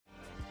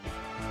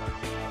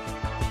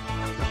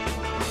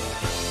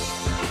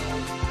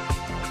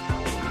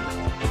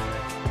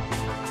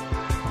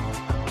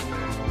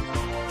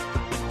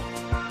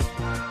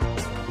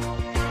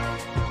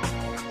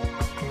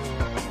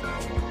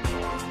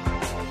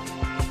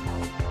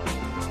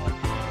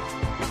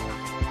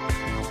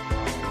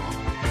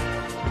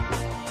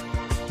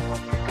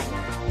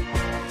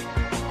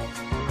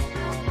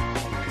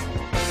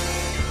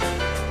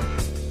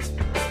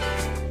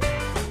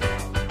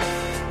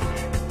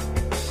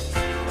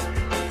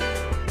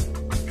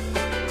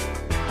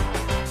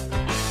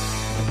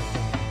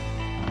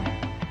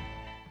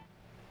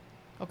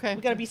Okay.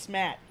 We gotta be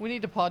smart. We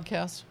need to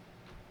podcast.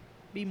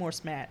 Be more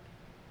smart.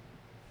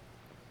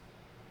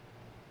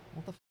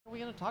 What the f*** are we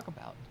going to talk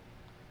about?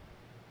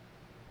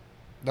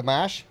 The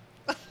mash?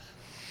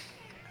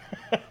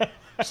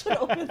 Should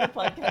open the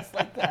podcast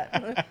like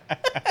that.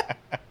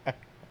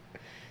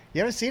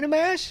 You ever seen a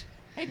mash?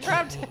 Hey,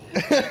 Trav.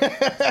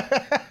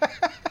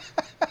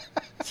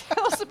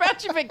 Tell us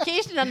about your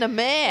vacation on the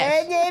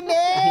Mash.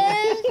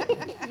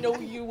 No,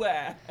 you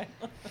are.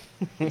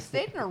 We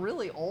stayed in a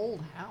really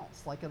old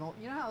house, like an old.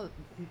 You know how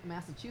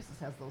Massachusetts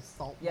has those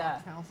salt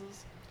box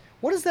houses?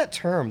 What is that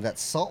term? That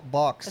salt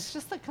box? It's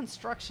just the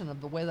construction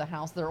of the way the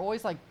house. They're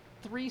always like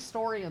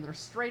 3-story, and they're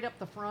straight up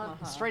the front,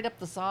 and straight up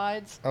the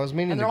sides. I was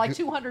meaning and they're to like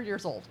 200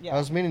 years old. Yeah. I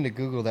was meaning to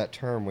Google that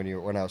term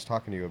when I was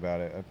talking to you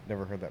about it. I've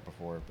never heard that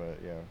before, but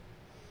yeah.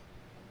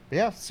 But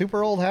yeah,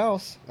 super old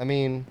house. I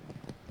mean,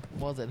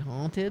 Was it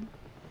haunted?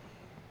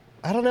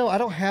 I don't know. I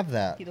don't have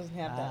that. He doesn't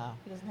have that.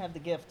 He doesn't have the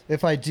gift.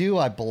 If I do,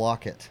 I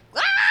block it.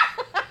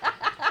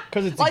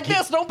 Because it's Like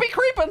this, don't be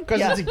creeping.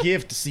 Because it's a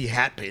gift to see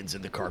hat pins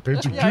in the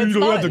carpet. Yeah, You it's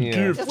don't have not- the Yeah.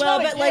 gift. It's Well,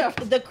 not a but like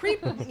gift. the creep.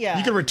 Yeah.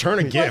 You can return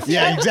a gift.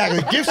 Yeah,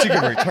 exactly. Gifts you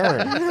can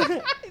return.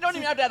 You don't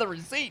even have to have the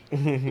receipt.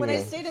 When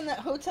I stayed in that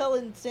hotel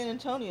in San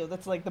Antonio,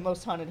 that's like the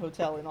most haunted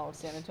hotel in all of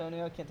San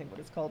Antonio. I can't think what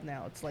it's called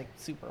now. It's like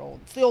super old.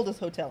 It's the oldest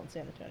hotel in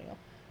San Antonio.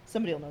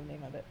 Somebody will know the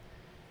name of it.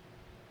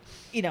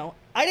 You know,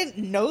 I didn't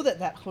know that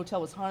that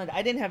hotel was haunted.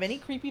 I didn't have any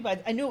creepy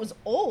vibes. I knew it was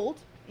old.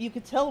 You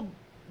could tell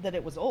that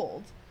it was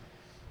old.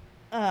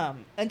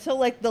 Until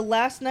like the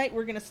last night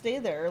we're gonna stay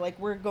there. Like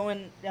we're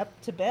going up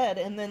to bed,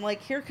 and then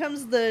like here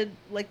comes the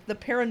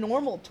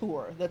paranormal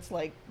tour that's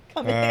like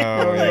coming.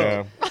 Oh, in.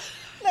 yeah.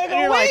 I go,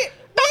 you're like,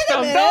 wait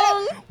a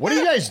minute. What are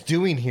you guys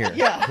doing here?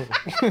 Yeah.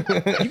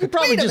 You could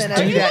probably Wait a just minute,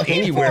 are do you that looking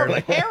anywhere. for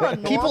Like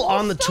paranormal people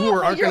on the stuff?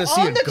 tour aren't You're going to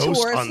see on a the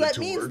ghost tour, on so the that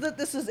tour. means that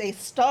this is a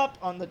stop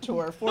on the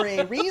tour for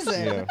a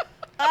reason. Yeah.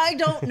 I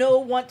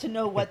don't want to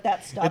know what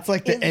that stop. It's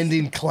like the is.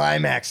 ending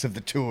climax of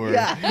the tour.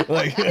 Yeah,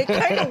 Like, it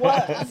kind of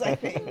was. I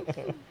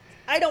think.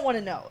 I don't want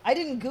to know. I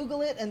didn't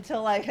Google it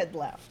until I had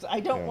left. I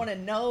don't Yeah. want to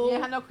know.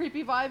 You had no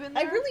creepy vibe in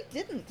there? I really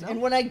didn't. No?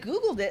 And when I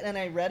Googled it and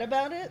I read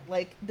about it,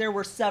 like there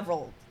were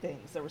several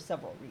things. There were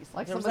several reasons.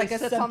 Like there was somebody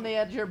like a sits on the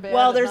edge of your bed.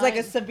 well, at there's like a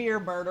night. severe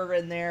murder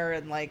in there,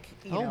 and like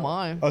you Oh know,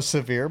 my. a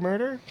severe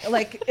murder?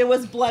 like it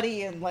was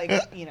bloody and like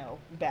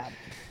bad.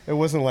 It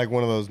wasn't like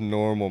one of those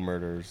normal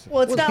murders.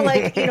 Well, it's not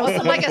like It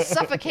wasn't like a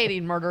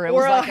suffocating murder. It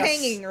Or was a like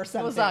hanging or It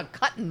was a something.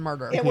 cutting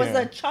murder. it was Yeah.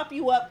 a chop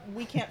you up.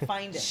 We can't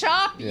find it.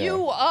 Chop Yeah.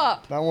 you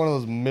up. Not one of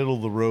those middle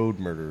of the road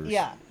murders.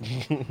 Yeah.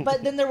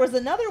 But then there was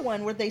another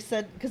one where they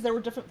said, because there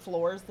were different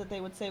floors that they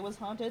would say was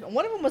haunted. And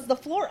one of them was the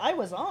floor I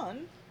was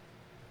on.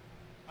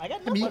 I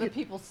got nothing. What did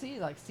people see?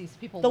 Like, see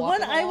people The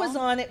walking one I was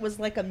along? on, it was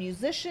like a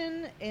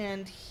musician,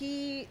 and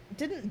he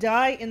didn't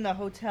die in the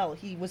hotel.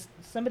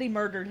 Somebody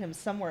murdered him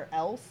somewhere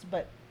else,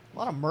 but A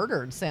lot of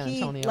murder in San he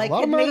Antonio. like A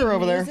lot of had made murder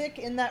over there. music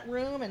in that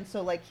room, and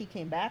so like he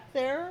came back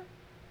there.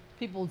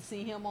 People would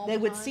see him all They the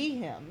would time? see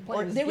him,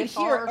 Playing or his they would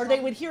guitar hear, or or they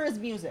would something? hear his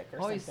music or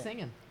Oh, something. he's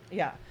singing.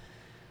 Yeah.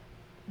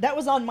 That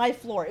was on my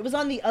floor. It was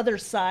on the other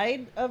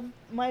side of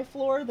my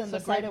floor than Is the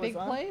it a side great I was big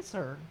on. place,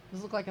 or does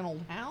it look like an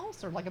old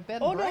house, or like a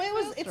bed Oh and no,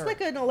 breakfast? it's or- like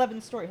an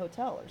 11-story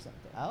hotel or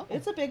something. Oh.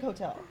 It's a big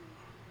hotel.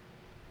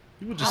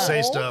 You would just say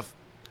How old? stuff.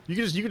 You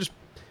could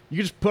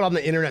just put on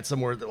the internet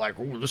somewhere that like,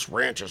 oh, this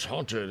ranch is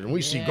haunted, and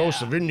we see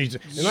ghosts of Indians,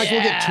 and like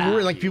we'll get toured,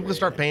 and like people can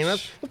start paying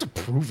us. We have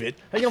to prove it.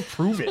 How you gonna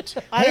prove it?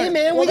 Hey,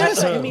 man, we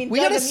that's gotta- what I mean. we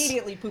Doug gotta-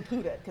 immediately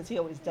poo-pooed it because he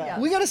always does. Yeah.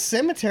 We got a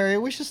cemetery.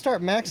 We should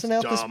start maxing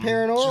out this Dumb.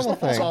 paranormal It's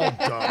thing. all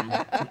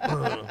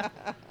dumb.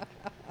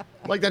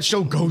 Like that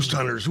show Ghost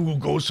Hunters. Ooh,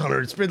 Ghost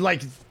Hunter. It's been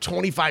like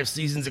 25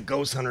 seasons of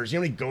Ghost Hunters. You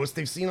know how many ghosts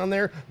they've seen on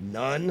there?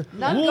 None.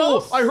 None Ooh,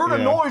 ghosts? I heard a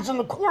Yeah. noise in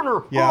the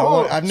corner. Yeah,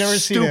 Oh, I've never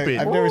seen stupid.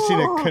 I've never seen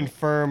a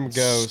confirmed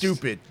ghost.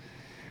 Stupid.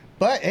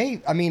 But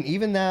hey, I mean,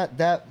 even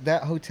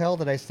that hotel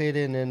that I stayed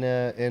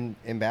in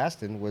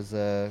Boston was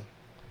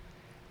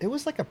it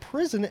was like a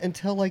prison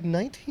until like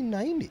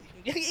 1990.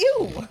 Ew.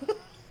 Ew.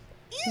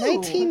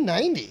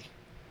 1990.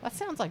 That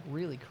sounds like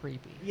really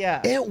creepy. Yeah.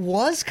 It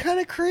was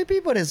kind of creepy,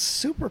 but it's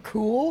super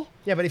cool.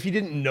 Yeah, but if you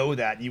didn't know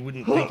that, you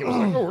wouldn't think it was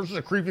like, oh, this is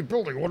a creepy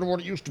building. I wonder what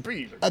it used to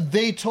be.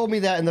 They told me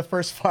that in the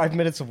first 5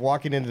 minutes of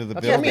walking into the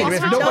That's what I building. mean. If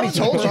How nobody much-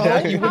 told you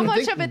that, you How wouldn't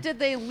much think. of it did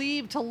they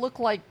leave to look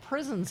like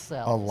prison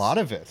cells? A lot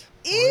of it.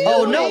 Ew.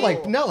 Oh no!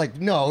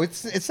 No!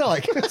 It's not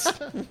like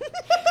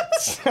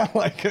it's not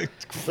like a The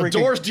freaking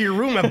doors to your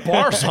room have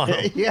bars on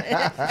them.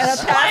 Yeah, And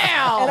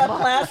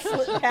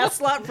a pass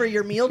slot for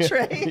your meal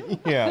tray.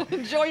 yeah.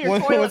 Enjoy your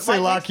Once toilet they right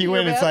lock next to you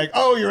your in, it's bed. like,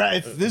 oh, you're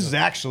at. This is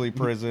actually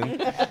prison.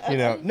 You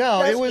know,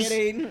 no, Just it was.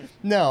 kidding.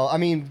 No, I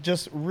mean,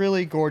 just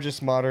really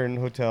gorgeous modern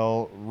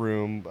hotel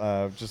room.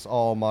 Just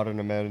all modern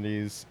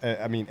amenities.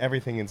 I mean,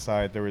 everything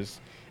inside.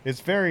 It's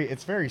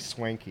very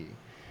swanky.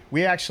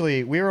 We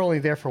were only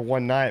there for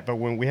one night, but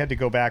when we had to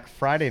go back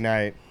Friday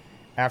night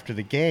after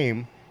the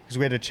game, because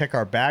we had to check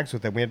our bags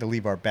with them, we had to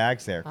leave our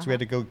bags there. So we had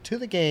to go to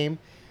the game,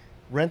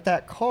 rent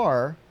that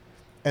car,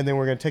 and then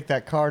we're going to take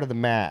that car to the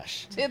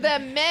MASH. To the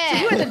You man.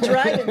 had to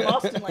drive in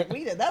Boston like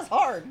we did. That's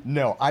hard.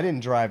 No, I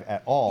didn't drive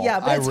at all. Yeah,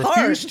 but I it's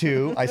refused hard.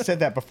 to. I said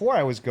that before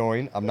I was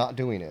going. I'm not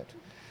doing it.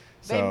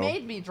 They So,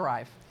 made me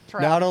drive.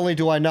 Trav. not only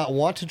do I not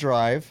want to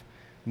drive,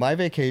 my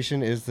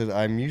vacation is that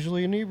I'm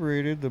usually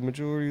inebriated the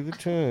majority of the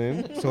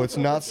time, so it's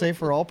not safe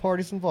for all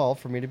parties involved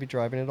for me to be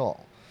driving at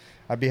all.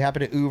 I'd be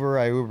happy to Uber.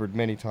 I Ubered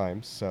many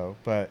times. So,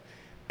 but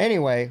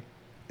anyway,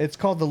 it's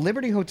called the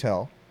Liberty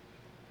Hotel.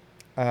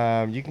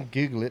 You can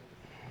Google it,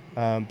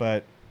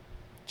 but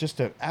just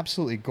an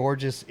absolutely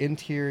gorgeous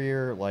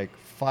interior, like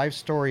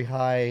 5-story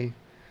high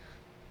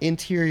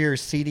interior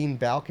seating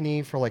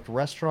balcony for like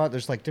restaurant.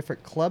 There's like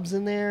different clubs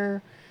in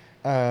there.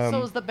 So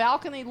does the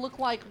balcony look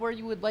like where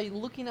you would like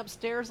looking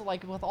upstairs,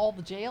 like with all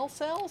the jail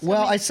cells?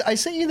 Well, I mean, I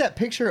sent you that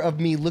picture of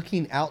me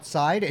looking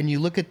outside, and you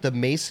look at the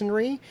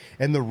masonry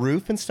and the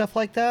roof and stuff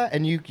like that,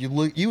 and you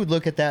would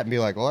look at that and be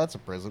like, well, that's a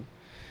prison.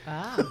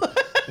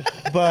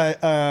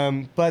 But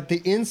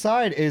the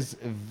inside is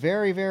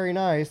very, very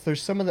nice.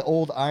 There's some of the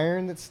old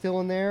iron that's still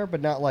in there,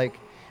 but not like.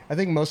 I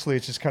think mostly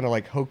it's just kind of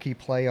like hokey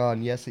play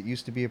on. Yes, it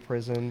used to be a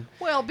prison.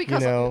 well,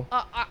 because you know.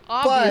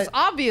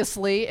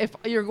 obviously, if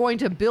you're going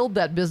to build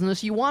that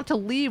business, you want to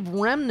leave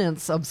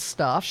remnants of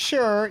stuff.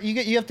 Sure,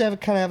 you have to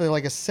have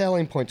like a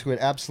selling point to it.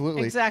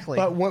 Absolutely, Exactly.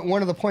 But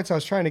one of the points I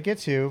was trying to get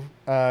to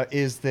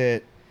is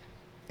that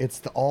it's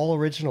the all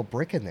original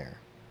brick in there.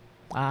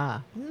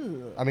 Ah,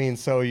 I mean,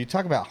 so you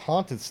talk about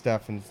haunted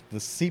stuff and the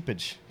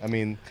seepage. I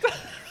mean,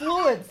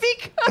 Fluids.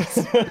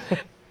 because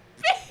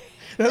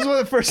that's one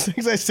of the first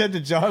things I said to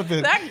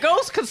Jonathan. that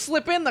ghost could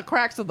slip in the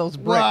cracks of those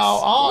bricks.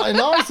 Wow, and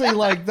honestly,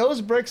 like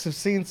those bricks have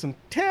seen some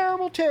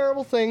terrible,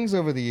 terrible things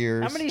over the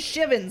years. How many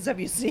shivens have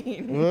you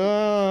seen?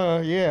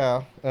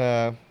 Yeah.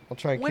 I'll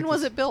try. And When kick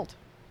was this- it built?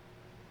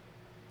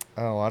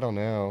 Oh, I don't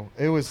know.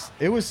 It was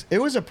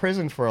a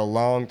prison for a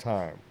long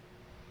time.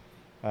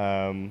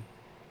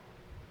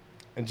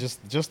 And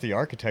just the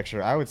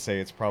architecture, I would say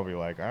it's probably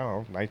like, I don't know,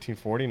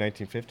 1940,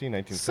 1950,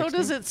 1960. So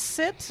does it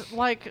sit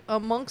like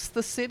amongst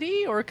the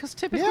city, or because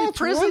typically Yeah, it's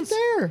prisons? right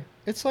there.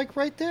 It's like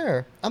right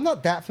there. I'm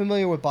not that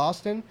familiar with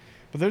Boston,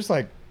 but there's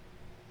like,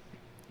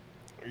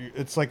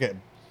 it's like a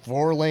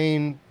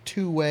 4-lane,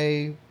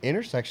 2-way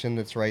intersection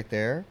that's right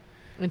there.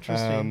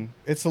 Interesting.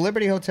 It's the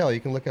Liberty Hotel. You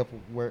can look up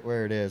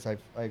where it is.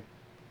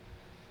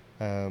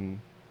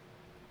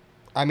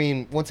 I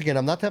mean, once again,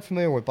 I'm not that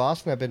familiar with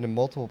Boston. I've been to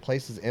multiple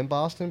places in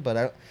Boston,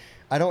 but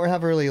I don't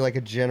have really like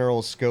a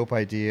general scope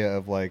idea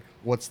of like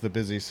what's the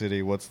busy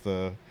city,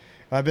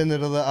 I've been to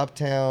the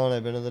uptown,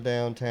 I've been to the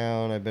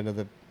downtown, I've been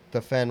to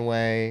the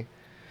Fenway.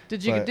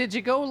 Did you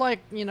but- go like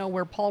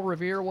where Paul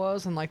Revere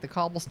was and like the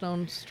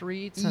cobblestone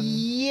streets and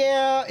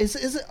Yeah,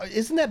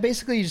 isn't that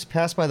basically you just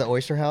pass by the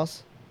Oyster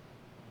House?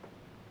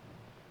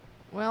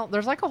 well,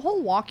 there's like a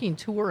whole walking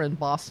tour in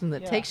Boston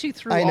that Yeah. takes you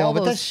through I know, all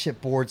but those. that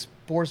shit bores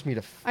me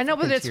to. I know,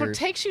 but fucking it's what tears.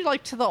 takes you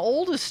like to the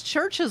oldest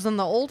churches and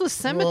the oldest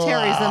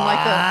cemeteries and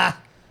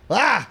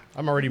like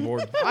I'm already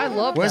bored. the. I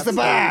love. Where's the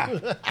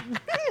that bar?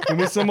 Give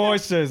me some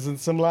oysters and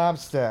some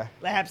lobster.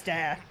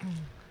 Lobster.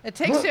 It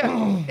takes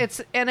you.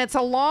 It's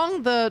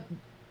along the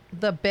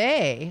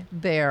bay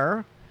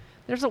there.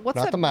 There's a what's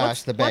Not that? the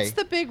marsh, the bay. What's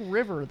the big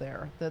river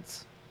there? It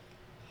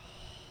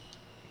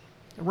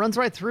runs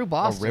right through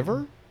Boston. A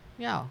river?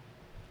 Yeah.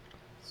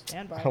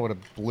 Stand by. I would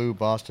have blew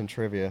Boston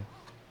trivia.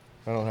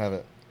 I don't have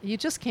it. You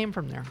just came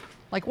from there.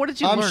 Like, what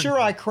did you I'm learn? sure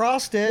I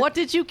crossed it. What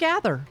did you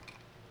gather?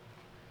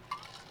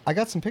 I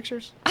got some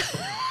pictures.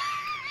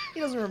 He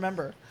doesn't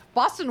remember.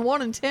 Boston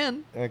 1 and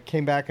 10. I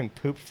came back and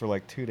pooped for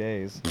like 2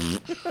 days.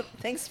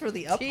 Thanks for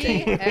the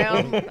update.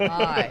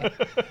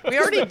 TMI. We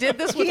already did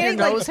this with He your ate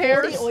like nose 40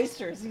 hairs.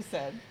 oysters, he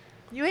said.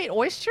 You ate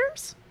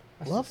oysters?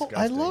 I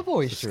Disgusting. love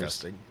oysters,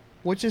 Disgusting.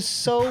 which is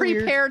so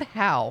weird. Prepared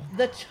how?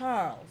 The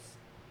Charles.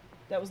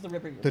 That was the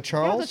river. you were- The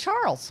Charles. Yeah, the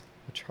Charles.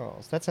 The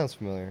Charles. That sounds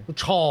familiar.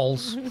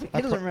 Charles.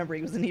 He doesn't remember.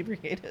 He was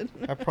inebriated.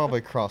 I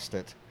probably crossed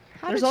it.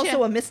 How There's did also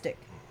you, a mystic.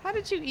 How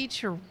did you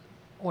eat your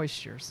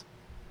oysters?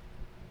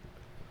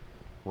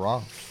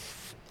 Raw.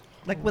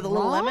 Like with a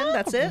little lemon,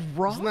 that's it?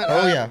 Raw?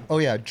 Oh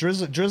yeah.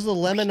 Drizzle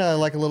lemon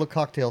like a little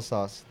cocktail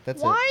sauce.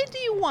 That's Why it. do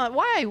you want?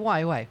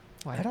 Why?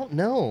 I don't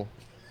know.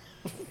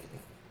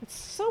 It's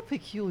so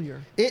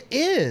peculiar. It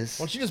is.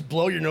 Why don't you just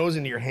blow your nose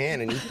into your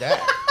hand and eat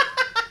that?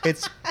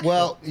 It's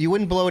well, you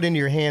wouldn't blow it into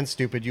your hand,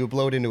 stupid. You would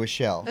blow it into a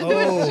shell. Oh.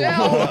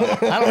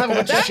 I don't have a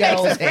bunch of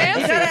shells. You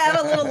gotta add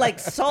a little like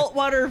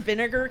saltwater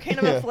vinegar kind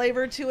of a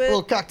flavor to A little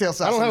it. cocktail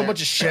sauce. I don't in have a there.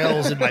 bunch of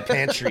shells in my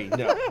pantry.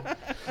 No.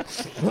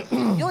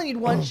 You only need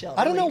one shell.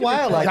 I don't know Really.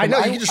 why I like. I know.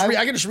 them.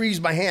 I can just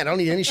reuse my hand. I don't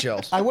need any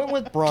shells. I went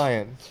with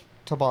Brian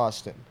to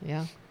Boston.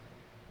 Yeah.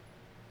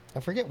 I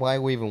forget why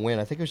we even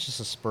went. I think it was just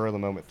a spur of the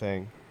moment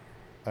thing.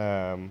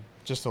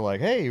 Just to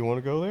like, hey, you want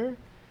to go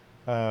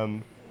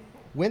there?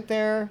 Went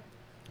there.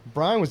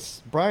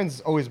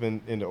 Brian's always been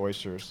into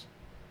oysters,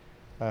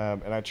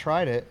 and I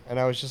tried it, and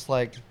I was just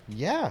like,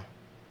 yeah,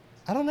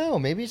 I don't know,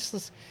 maybe it's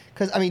this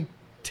because I mean,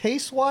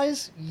 taste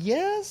wise,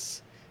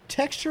 yes,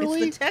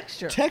 texturally, It's the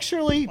texture.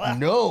 texturally,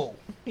 no,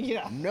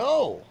 Yeah.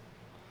 no.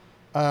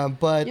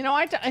 But You know,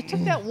 I took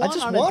that one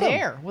just on a want 'em.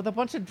 dare with a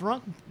bunch of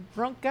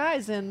drunk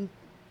guys in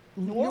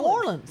New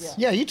Orleans.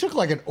 yeah, you took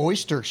like an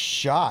oyster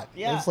shot.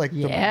 Yeah. It's like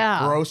Yeah.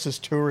 the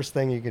grossest tourist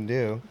thing you can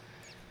do.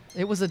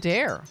 It was a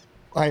dare.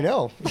 I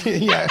know.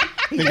 Yeah.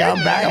 Think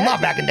I'm back. I'm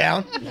not backing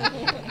down.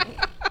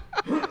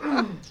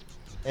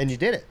 And you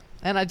did it.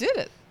 And I did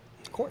it.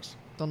 Of course.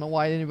 Don't know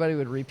why anybody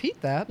would repeat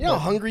that. You know but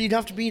how hungry you'd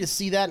have to be to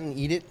see that and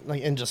eat it,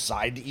 like, and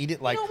decide to eat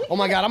it. Like, No, we oh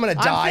my god, I'm gonna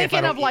die I'm if I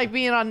thinking don't of eat like it.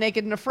 being on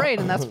Naked and Afraid,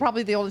 and that's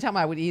probably the only time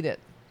I would eat it.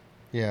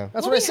 Yeah.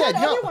 That's Well, what I said. We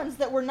had No. other ones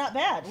that were not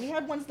bad. We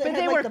had ones that But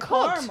had they like were the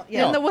cooked. parm.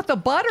 Yeah. And with the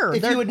butter.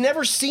 If they're- you had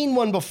never seen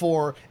one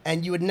before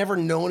and you had never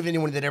known of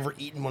anyone that ever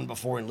eaten one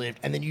before and lived,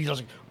 and then you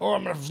just like, oh,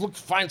 I'm gonna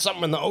find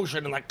something in the ocean,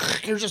 and like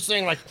you're just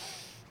saying like,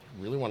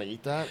 I really want to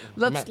eat that?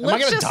 Am I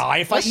gonna die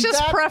if I let's eat just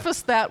that?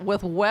 preface that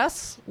with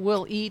Wes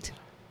will eat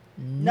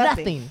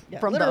nothing Yeah,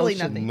 from the literally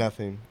ocean. nothing.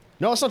 Nothing.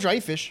 No, it's not dry. I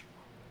eat fish.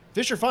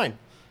 Fish are fine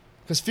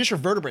because fish are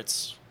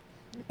vertebrates.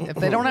 If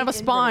they don't have a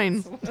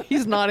spine,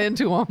 he's not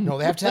into them. No,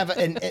 they have to have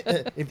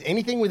if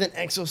anything with an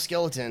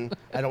exoskeleton,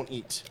 I don't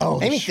eat. Oh,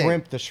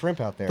 anything. the shrimp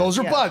out there. Those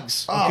are Yeah.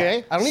 bugs.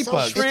 Okay, I don't eat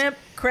bugs. Shrimp,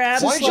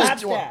 crabs, Why don't you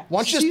just, slapjack. why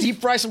don't you just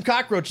deep fry some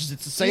cockroaches?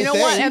 It's the same You know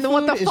thing. what? And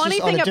what the Seafood is funny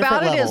just on a thing about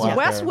different it is, level out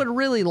Wes there. would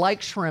really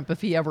like shrimp if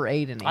he ever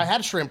ate any. I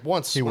had shrimp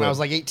once He when I would. was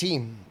like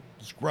 18.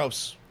 It's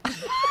gross.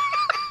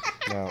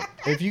 No.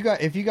 If you got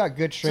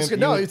good shrimp, It's good.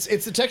 No, it's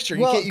the texture.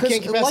 well, you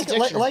can't get past like, the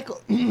texture. like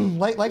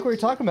we were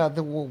talking about.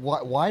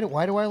 Why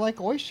do I like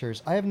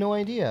oysters? I have no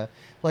idea.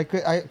 Like,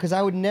 because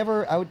I would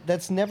never.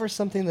 That's never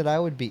something that I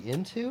would be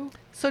into.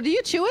 So do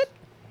you chew it?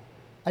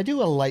 I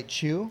do a light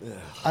chew.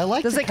 I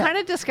like. Does to it kind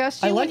of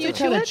disgust I you like when you to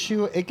chew kind of it?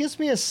 chew. It gives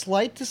me a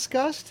slight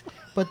disgust,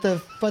 but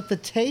the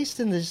taste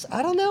and the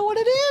I don't know what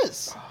it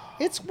is.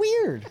 It's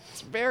weird.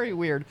 It's very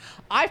weird.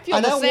 I feel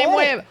And the I same want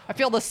way. it. I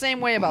feel the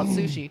same way about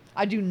sushi.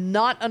 I do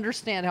not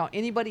understand how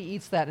anybody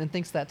eats that and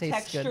thinks that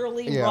tastes good.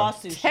 Texturally Yeah. raw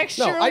sushi.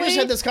 Texturally, No, I just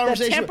had this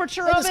conversation. The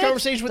temperature I had of this it,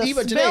 conversation with the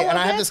Eva today, smell and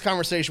I of have it. this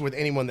conversation with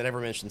anyone that ever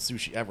mentions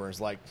sushi ever. Is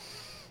like,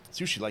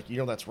 sushi, like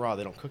that's raw.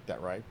 They don't cook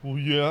that, right? Well,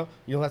 yeah.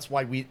 That's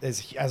why we,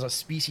 as a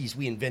species,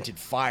 we invented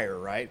fire,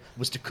 right?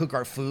 Was to cook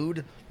our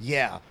food.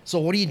 Yeah. So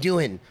what are you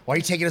doing? Why are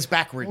you taking us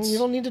backwards? You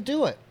don't need to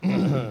do it.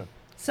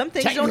 Some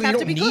things Technically, don't have you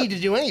to be don't need cooked.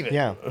 to do any of it.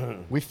 Yeah,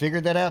 we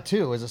figured that out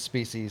too as a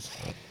species.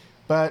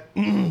 But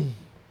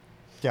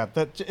yeah,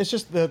 it's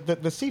just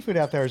the seafood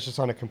out there is just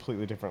on a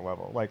completely different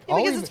level. Like Yeah,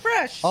 because it's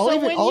fresh. I'll So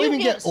even, when I'll you even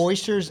get get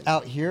oysters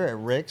out here at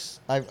Rick's.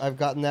 I've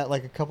gotten that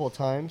like a couple of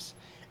times,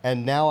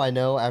 and now I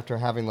know after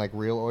having like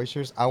real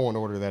oysters, I won't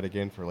order that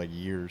again for like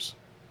years.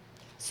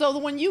 So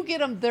when you get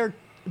them,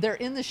 they're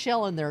in the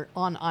shell and they're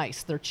on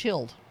ice. They're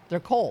chilled. They're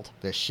cold.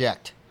 They're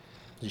shecked.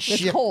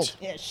 It's cold.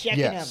 Yeah, checking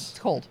Yes. It's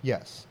cold.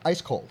 Yes,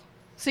 ice cold.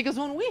 See, because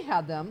when we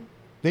had them,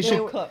 They They should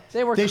were cooked.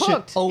 They were they should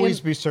cooked always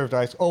in, be served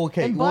ice. Oh,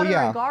 okay. in Well, butter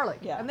yeah. and garlic.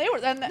 Yeah. And they were.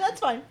 And That's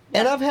fine.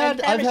 And Yeah. I've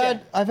had Parmesan.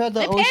 the And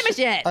oyster-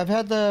 Parmesan. I've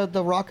had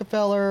the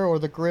Rockefeller or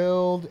the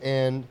grilled,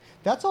 and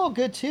that's all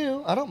good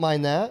too. I don't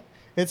mind that.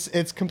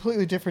 It's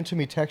completely different to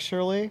me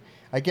texturally.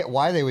 I get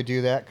why they would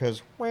do that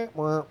because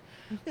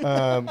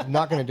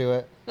not gonna do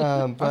it.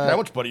 But, How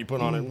much butter you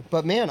put on it?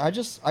 but man, I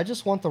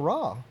just want the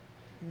raw.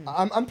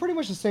 I'm pretty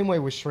much the same way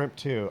with shrimp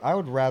too. I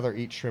would rather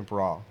eat shrimp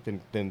raw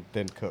than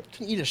cooked.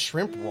 You can eat a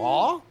shrimp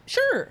raw?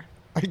 Sure.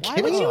 Are you Why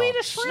kidding would you me? eat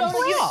a shrimp No,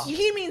 raw?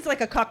 he means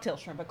like a cocktail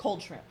shrimp, a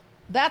cold shrimp.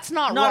 That's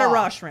not Not a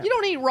raw. raw shrimp. You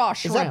don't eat raw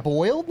shrimp. Is that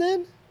boiled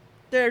then?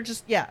 They're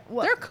just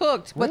what? They're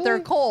cooked, but they're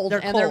Really? cold, They're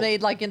and they're cold.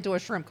 made like into a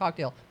shrimp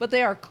cocktail. But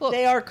they are cooked.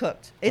 They are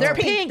cooked. It's They're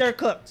pink. They're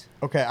cooked.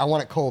 Okay, I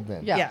want it cold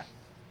then. Yeah. Yeah.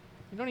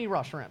 You don't eat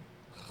raw shrimp.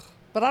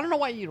 But I don't know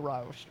why you eat a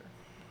raw oyster.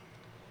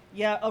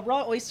 Yeah, a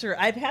raw oyster.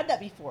 I've had that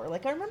before.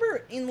 Like I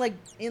remember in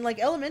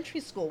elementary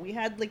school, we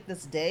had like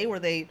this day where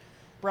they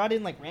brought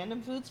in like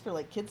random foods for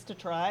like kids to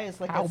try as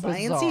like How a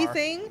sciencey bizarre.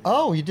 thing.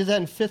 Oh, you did that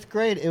in 5th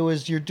grade. It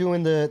was you're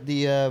doing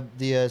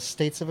the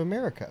States of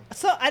America.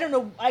 So I don't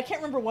know. I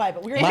can't remember why,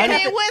 but we were in Mine- the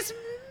it was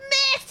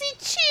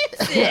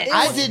Massachusetts.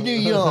 I did New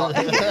York.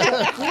 we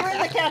were in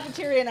the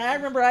cafeteria, and I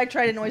remember I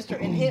tried an oyster,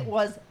 and it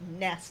was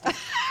nasty. It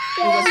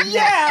was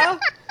yeah.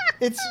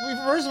 It's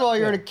first of all,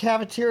 you're in a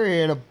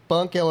cafeteria in a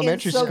bunk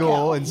elementary SoCal.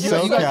 school in You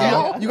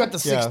SoCal. You got the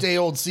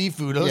 6-day-old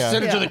seafood. Let's Yeah.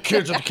 send it to the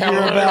kids at the counter.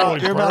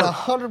 You're about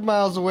 100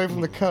 miles away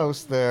from the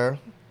coast there.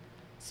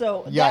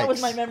 So that was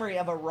Yikes. my memory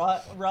of a raw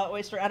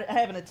oyster. I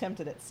haven't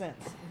attempted it since,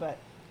 but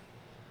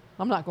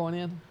I'm not going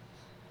in.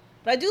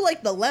 I do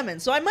like the lemon,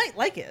 so I might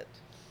like it.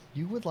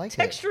 You would like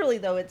Texturally,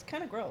 though, it's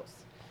kind of gross.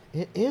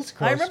 it. It is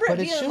gross. I remember but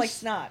it it's being just, like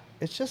snot.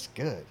 It's just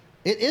good.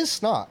 It is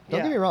snot. Don't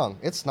Yeah. get me wrong.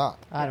 It's snot.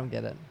 I don't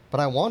get it. But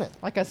I want it.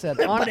 Like I said,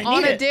 But on, I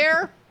on need a it.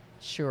 dare,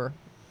 sure.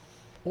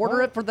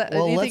 Order it for that.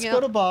 Well, anything let's else? go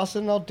to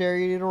Boston. I'll dare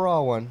you to eat a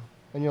raw one,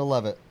 and you'll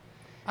love it.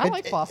 I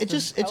like Boston. I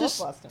love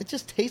Boston. It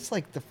just tastes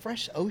like the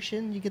fresh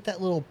ocean. You get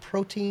that little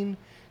protein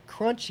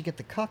crunch. You get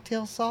the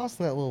cocktail sauce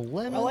and that little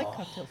lemon. I like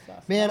cocktail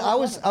sauce. Man, like I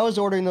was lemon.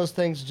 ordering those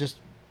things just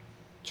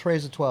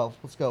trays of 12.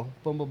 Let's go.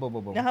 Boom, boom, boom,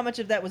 boom, boom. Now, how much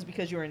of that was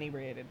because you were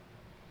inebriated?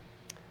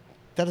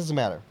 That doesn't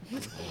matter.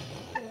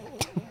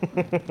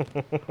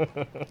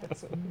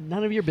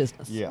 None of your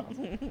business. Yeah.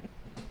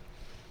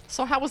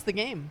 So how was the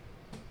game?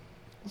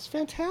 It's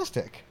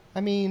fantastic.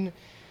 I mean,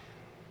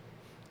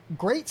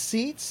 great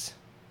seats.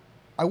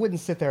 I wouldn't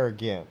sit there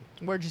again.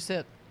 Where'd you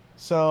sit?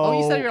 So Oh,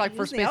 you said you're like It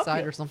first was the base side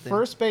outfield. or something.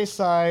 first base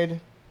side,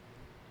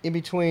 in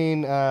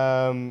between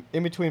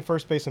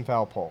first base and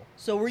foul pole.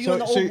 So were you So- in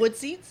the so old wood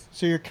seats?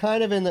 So you're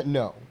kind of in the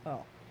no. Oh.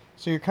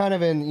 So you're kind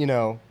of in,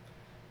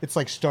 it's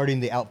like starting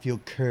the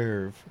outfield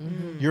curve.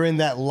 You're in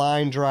that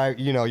line drive.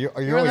 You're You're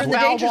always in the the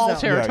foul danger ball zone. Yeah,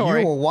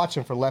 territory. you were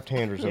watching for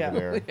left-handers Yeah.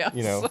 over there.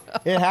 Yes.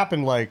 It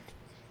happened like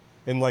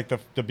in like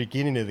the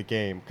beginning of the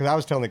game because I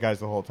was telling the guys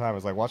the whole time. I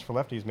was like, "Watch for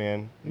lefties,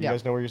 man. You Yeah.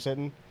 guys know where you're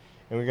sitting."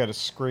 And we got a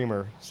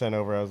screamer sent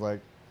over. I was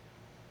like,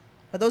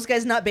 Are those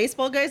guys not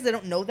baseball guys? They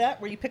don't know that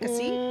where you pick a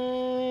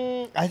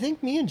seat? I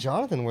think me and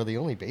Jonathan were the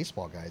only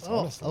baseball guys. Oh.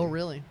 Honestly. Oh,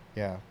 really?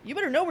 Yeah. You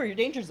better know where your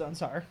danger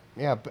zones are.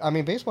 Yeah. I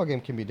mean, baseball game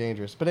can be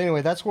dangerous. But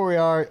anyway, that's where we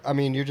are. I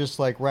mean, you're just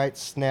like right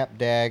snap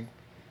dag,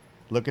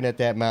 looking at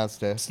that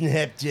monster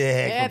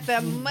Snapjack. At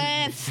the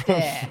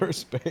monster.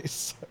 first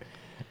base.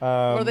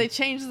 Or they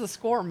change the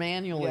score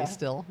manually Yeah.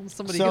 still.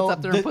 Somebody So gets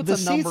up there and the- puts the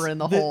a number seats- in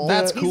the the- hole.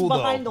 That's He's cool,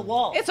 behind though. the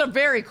wall. It's a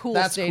very cool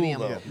That's cool,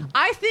 stadium. though.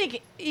 I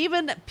think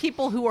even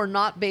people who are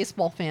not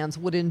baseball fans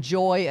would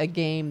enjoy a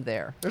game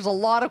there. There's a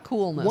lot of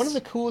coolness. One of the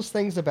coolest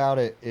things about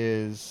it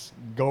is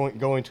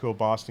going to a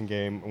Boston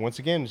game. And once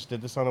again, just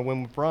did this on a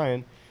whim with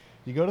Brian.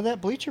 You go to that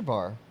bleacher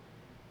bar.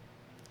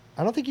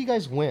 I don't think you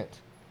guys went.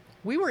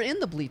 We were in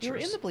the bleachers. You were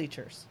in the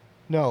bleachers.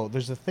 No,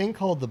 there's a thing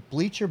called the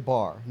bleacher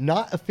bar,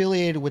 not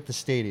affiliated with the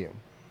stadium,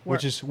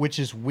 which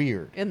is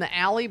weird. In the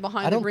alley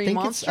behind I the don't Green think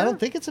Monster. I don't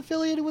think it's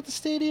affiliated with the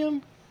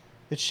stadium.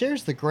 It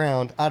shares the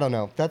ground. I don't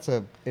know. That's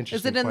a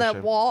interesting. Is it in question.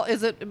 that wall?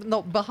 Is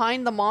it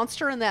behind the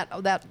monster in that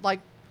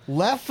like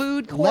left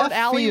food court left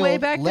alleyway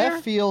field, back left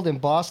there? field in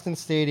Boston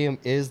Stadium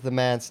is the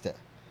Mansta.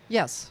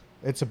 Yes.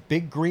 It's a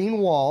big green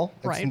wall.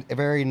 It's Right.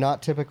 very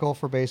not typical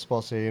for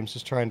baseball stadiums.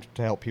 Just trying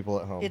to help people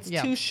at home. It's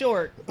Yeah. too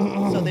short,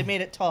 so they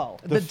made it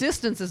tall. The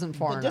distance isn't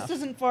far But enough. this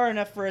isn't far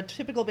enough for a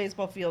typical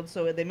baseball field,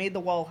 so they made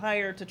the wall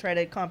higher to try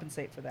to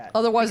compensate for that.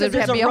 Otherwise, Because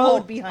it'd there's be a a road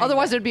home. behind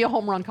Otherwise, it. it'd be a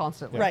home run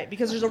constantly. Right,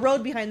 because there's a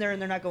road behind there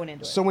and they're not going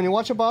into it. So when you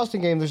watch a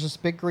Boston game, there's this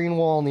big green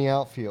wall in the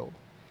outfield,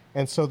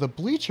 and so the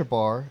bleacher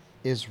bar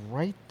is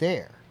right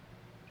there.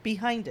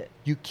 Behind it.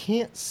 You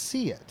can't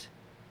see it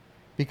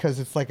because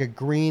it's like a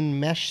green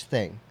mesh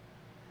thing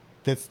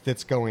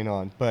that's going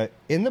on. But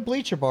in the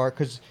bleacher bar,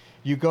 because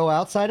you go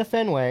outside of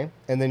Fenway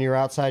and then you're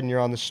outside and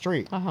you're on the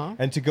street. Uh-huh.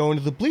 And to go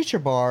into the bleacher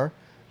bar,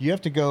 you have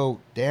to go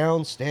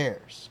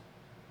downstairs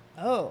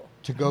Oh.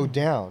 to go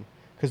down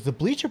because the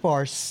bleacher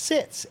bar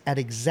sits at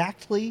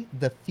exactly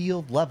the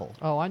field level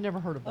Oh, I never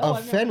heard of that. Oh, of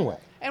I've never- Fenway.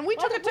 And we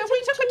Why took a did we we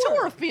take took a a tour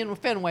tour? of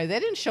Fenway. They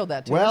didn't show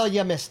that to Well, us.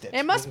 you missed it.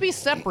 It must be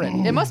separate.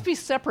 It must be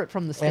separate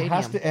from the It stadium.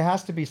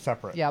 has to be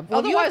separate. Yeah.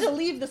 Well, if you otherwise, have to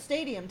leave the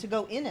stadium to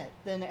go in it,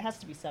 then it has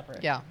to be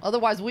separate. yeah.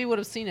 Otherwise, we would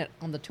have seen it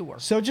on the tour.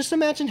 So just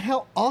imagine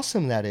how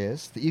awesome that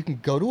is that you can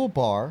go to a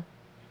bar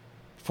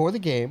for the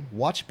game,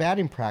 watch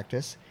batting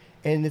practice,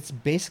 and it's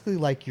basically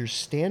like you're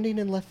standing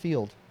in left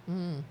field.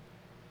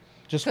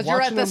 Just Because you're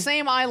at watching the them-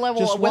 same eye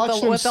level just with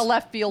watch them with the s-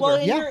 left fielder.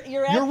 Well, Yeah,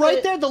 You're at right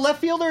the- there. The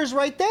left fielder is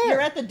right there.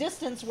 You're at the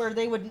distance where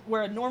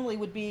where it normally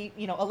would be,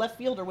 a left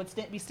fielder would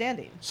be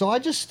standing. So I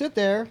just stood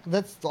there.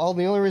 That's all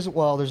the only reason.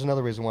 Well, there's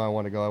another reason why I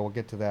want to go. I will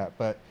get to that.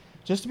 But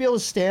just to be able to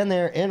stand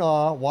there in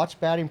awe, watch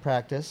batting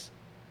practice,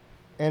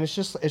 and it's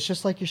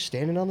just like you're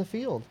standing on the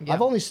field. Yeah.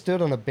 I've only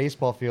stood on a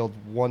baseball field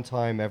one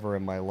time ever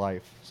in my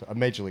life, so a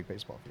major league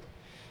baseball field,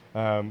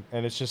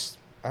 and it's just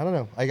I don't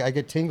know. I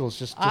get tingles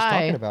just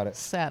talking about it.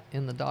 Sat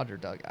in the Dodger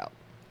dugout.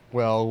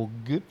 Well,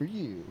 good for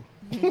you.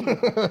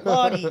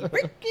 Body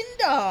freaking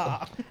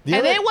dog. The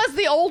And other- it was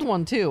the old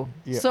one too.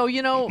 Yeah. So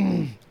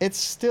it's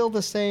still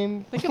the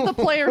same. think of the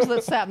players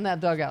that sat in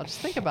that dugout. Just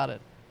think about it.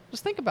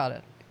 Just think about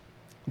it.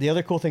 The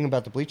other cool thing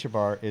about the bleacher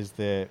bar is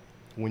that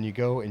when you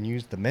go and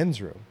use the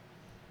men's room,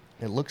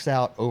 it looks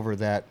out over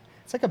that.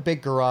 It's like a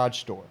big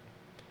garage door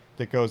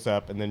that goes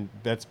up, and then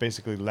that's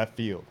basically left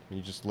field. And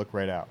you just look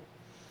right out.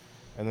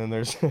 And then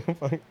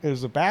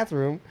there's a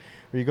bathroom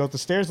where you go up the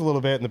stairs a little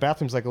bit, and the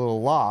bathroom's like a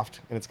little loft,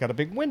 and it's got a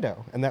big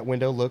window. And that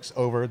window looks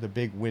over the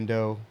big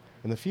window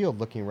in the field,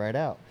 looking right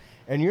out.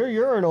 And your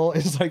urinal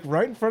is like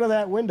right in front of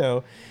that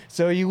window.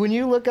 So when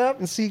you look up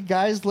and see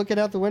guys looking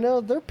out the window,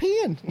 they're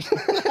peeing.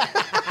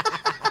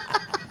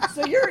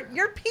 So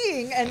you're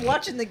peeing and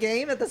watching the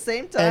game at the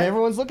same time. And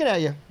everyone's looking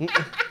at you.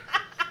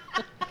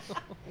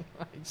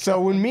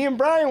 So when me and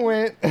Brian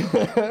went,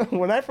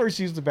 when I first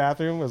used the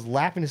bathroom, I was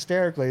laughing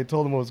hysterically and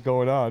told him what was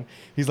going on.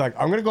 He's like,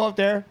 I'm going to go up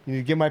there. You need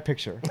to get my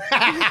picture.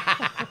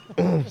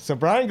 So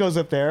Brian goes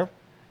up there.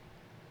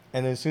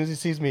 And then as soon as he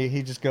sees me,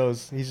 he just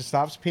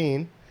stops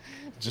peeing,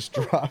 just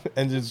drop,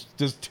 and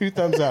just two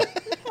thumbs up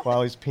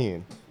while he's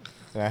peeing.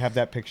 And I have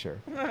that picture.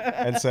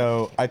 And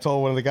so I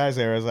told one of the guys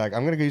there, I was like,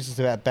 I'm going to go use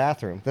that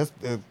bathroom. This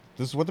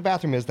is what the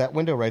bathroom is, that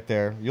window right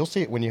there. You'll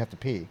see it when you have to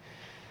pee.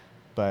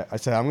 But I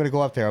said, I'm going to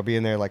go up there. I'll be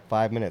in there like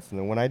 5 minutes. And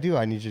then when I do,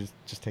 I need you to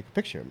just take a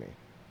picture of me.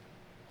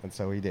 And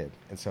so he did.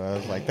 And so I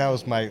was like, that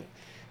was my...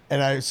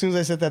 And as soon as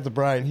I said that to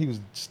Brian, he was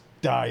just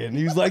dying.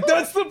 He was like,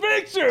 "That's the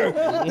picture.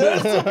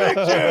 That's the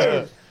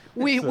picture."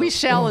 We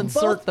shall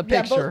insert the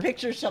picture. Yeah, both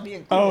pictures shall be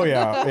included. Oh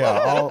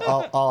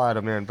yeah. I'll add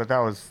them in. But that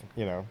was,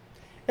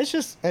 it's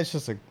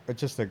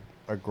just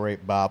a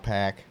great bar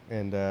pack,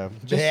 and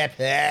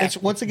it's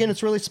once again,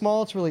 it's really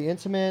small. It's really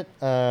intimate.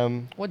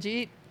 What'd you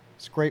eat?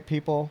 It's great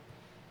people.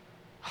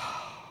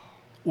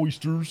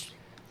 Oysters.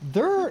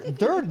 Their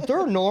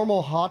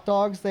normal hot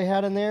dogs they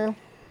had in there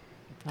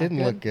didn't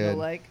good. look good. No,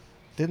 like,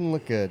 Didn't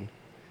look good.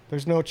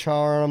 There's no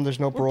char on them.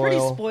 There's no we're pretty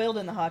broil. spoiled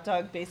in the hot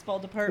dog baseball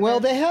department. Well,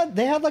 they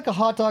had like a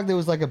hot dog that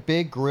was like a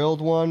big grilled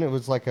one. It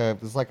was like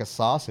a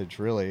sausage,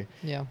 really.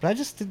 Yeah. But I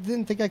just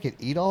didn't think I could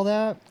eat all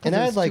that. And it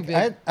I was had too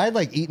big. I'd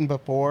like eaten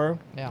before.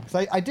 Yeah.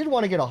 'Cause I did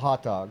want to get a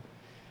hot dog.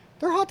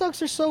 Their hot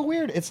dogs are so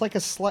weird. It's like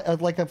a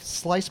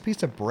sliced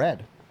piece of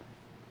bread.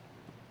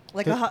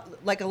 like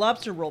a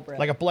lobster roll bread.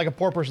 Like a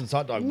poor person's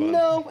hot dog bun.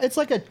 No, it's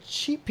like a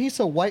cheap piece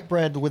of white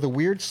bread with a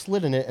weird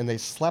slit in it, and they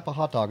slap a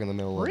hot dog in the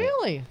middle of it.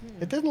 Really?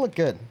 It didn't look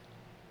good.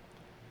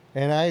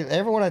 And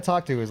everyone I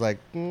talked to was like,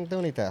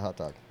 "Don't eat that hot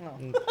dog."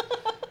 What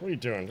are you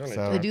doing? Don't eat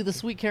So- They that. do the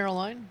Sweet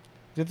Caroline?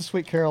 Did the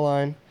Sweet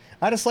Caroline.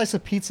 I had a slice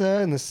of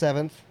pizza in the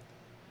 7th.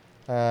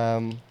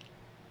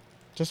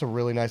 Just a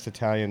really nice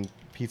Italian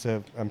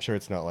pizza. I'm sure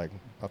it's not like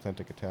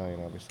authentic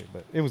Italian, obviously,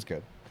 but it was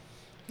good.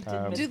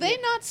 Do they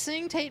not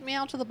sing "Take Me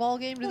Out to the Ball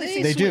Game"? Do they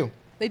sing They Sweet- do.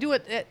 They do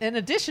it in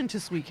addition to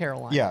 "Sweet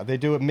Caroline." Yeah, they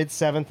do it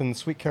mid-7th, and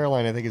Sweet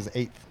Caroline I think is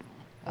 8th.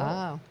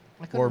 Ah,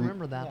 I couldn't Or-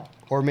 remember that. Yeah.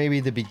 Or maybe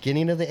the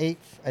beginning of the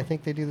 8th, I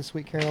think they do the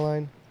Sweet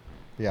Caroline.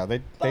 Yeah, they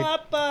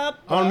Bop, bop,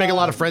 I want to make a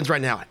lot of bop. friends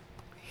right now. I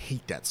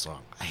hate that song.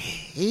 I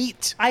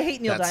hate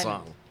Neil that Diamond.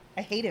 song.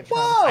 I hate it. Whoa!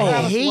 Travis. I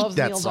Travis hate loves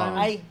that Neil song.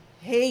 Diamond.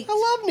 I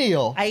love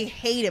Neil. I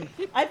hate him.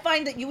 I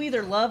find that you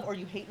either love or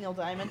you hate Neil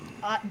Diamond.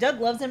 Doug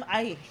loves him.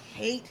 I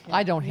hate him.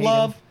 I don't hate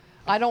Love. him.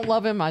 I don't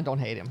love him. I don't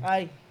hate him.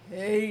 I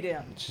hate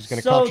him. She's going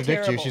to So contradict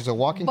terrible. you. She's a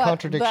walking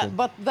contradiction.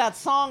 But that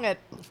song at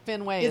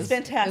Fenway It's is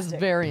fantastic. Is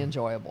very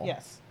enjoyable.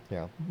 Yes.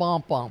 Yeah.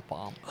 Bump, bump,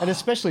 bump. And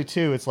especially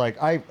too, it's like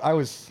I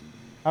was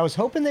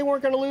hoping they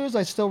weren't going to lose.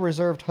 I still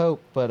reserved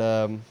hope, but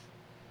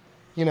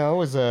it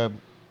was a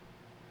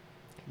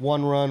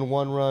one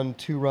run,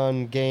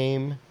 2-run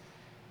game,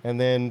 and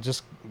then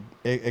just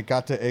it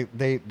got to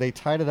they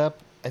tied it up.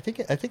 I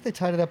think they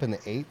tied it up in the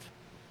 8th,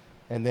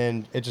 and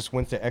then it just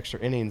went to extra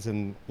innings,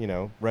 and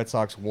Red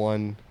Sox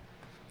won.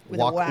 With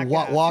a whack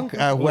ass.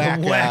 Whack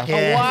Whack ass.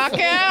 A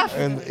walk-off?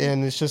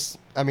 And it's just,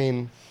 I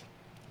mean,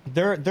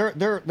 their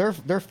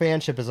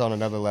fanship is on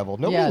another level.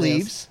 Nobody Yeah, it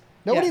leaves. is.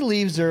 Nobody Yeah.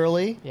 leaves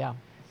early. Yeah.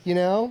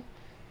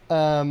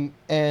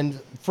 And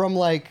from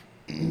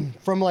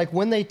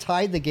when they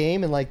tied the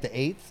game in like the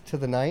 8th to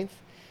the 9th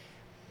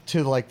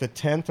to like the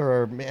 10th,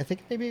 or I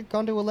think maybe it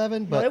gone to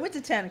 11, No, but it went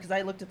to 10 because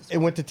I looked at the it score.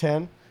 went to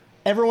 10.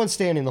 Everyone's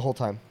standing the whole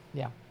time.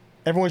 Yeah.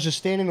 Everyone's just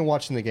standing and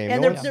watching the game.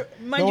 And no there, one's, there,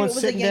 mind no you, it one's was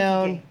a sitting Yankee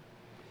down. game.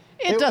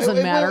 It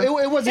doesn't matter. It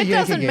was a It Yankee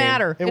doesn't game.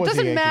 matter. It It was a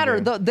doesn't Yankee matter.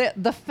 game.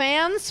 The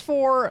fans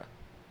for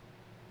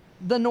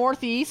the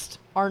Northeast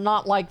are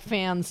not like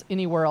fans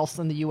anywhere else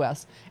in the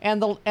U.S.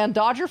 And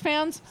Dodger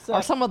fans Suck.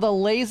 are some of the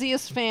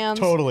laziest fans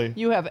Totally.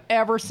 you have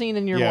ever seen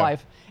in your Yeah.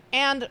 life.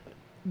 And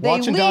they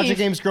Watching leave. Dodger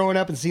games growing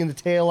up and seeing the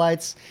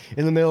taillights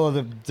in the middle of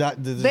the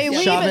They leave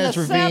in Chavez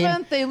the ravine.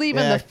 7th. They leave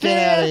in Yeah, the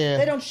get outta 5th. here.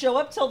 They don't show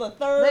up till the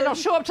 3rd. They don't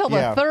show up till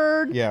Yeah. the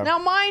 3rd. Yeah. Now,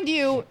 mind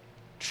you,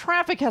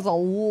 traffic has a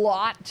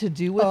lot to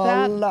do with A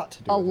that. lot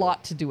to do A with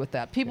lot to do with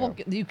that. People,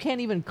 Yeah. you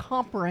can't even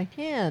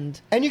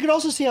comprehend. And you can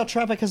also see how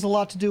traffic has a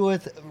lot to do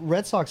with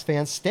Red Sox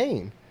fans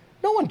staying.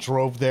 No one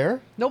drove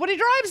there. Nobody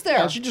drives there.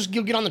 Yeah, you just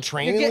get on the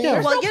train. You and get- leave. Yeah.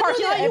 There's Well, no you know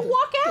parking lot. that- You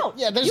walk out.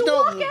 Yeah, there's you no-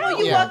 walk No, out.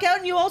 you Yeah. walk out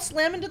and you all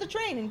slam into the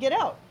train and get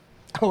out.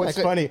 Oh, it's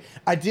funny.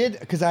 I did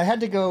because I had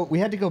to go. We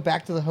had to go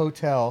back to the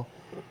hotel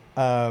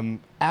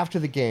after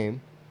the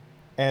game,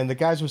 and the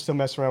guys were still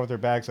messing around with their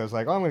bags. I was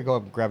like, "Oh, I'm going to go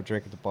up and grab a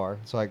drink at the bar."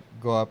 So I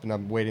go up and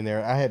I'm waiting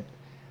there. I had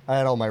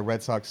all my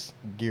Red Sox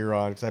gear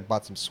on because I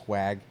bought some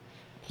swag.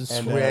 And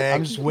Swag.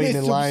 I'm just waiting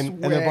in Some line,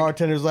 and the swag.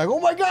 bartender's like, "Oh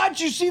my God, did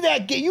you see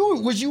that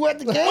game? Was you at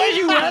the game? Was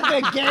you at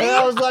the game?" And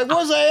I was like,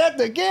 "Was I at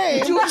the game?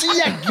 Did you see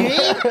that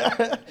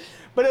game?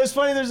 But it was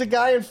funny. There's a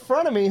guy in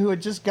front of me who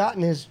had just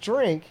gotten his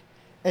drink,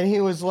 and he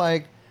was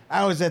like,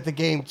 "I was at the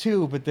game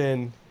too," but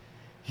then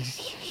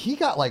he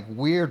got like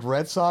weird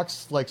Red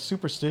Sox like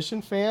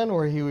superstition fan,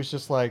 where he was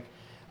just like,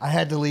 "I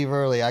had to leave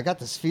early. I got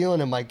this feeling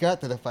in my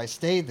gut that if I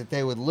stayed, that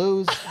they would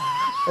lose."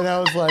 And I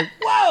was like,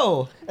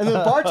 "Whoa!" And then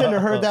the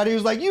bartender heard that. He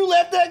was like, "You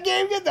left that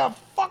game? Get the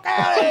fuck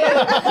out of here!"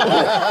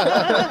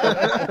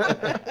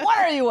 What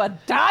are you, a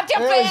Dodger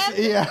fan?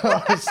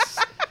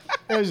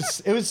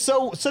 It was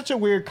such a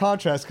weird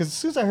contrast because as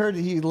soon as I heard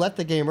he left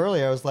the game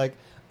early, I was like,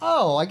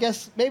 "Oh, I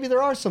guess maybe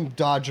there are some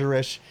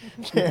Dodgerish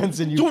fans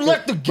in you." You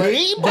left the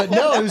game? But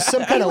no, it was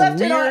some kind He of left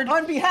weird. it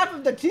on behalf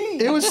of the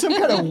team. It was some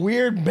kind of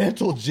weird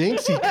mental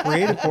jinx he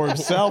created for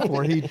himself,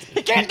 where he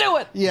Can't do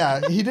it. yeah,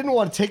 he didn't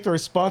want to take the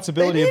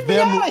responsibility They of need me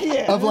them outta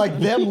here. of like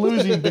them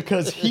losing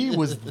because he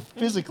was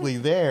physically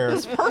there.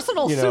 His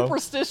personal You know.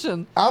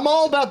 superstition. I'm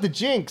all about the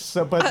jinx,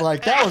 so, but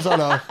like that was on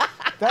a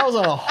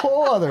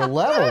whole other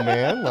level,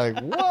 man. Like,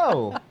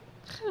 whoa.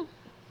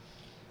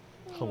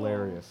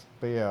 hilarious.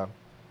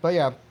 But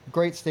yeah,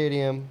 great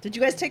stadium. Did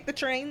you guys take the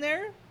train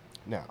there?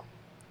 No.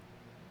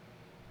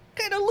 What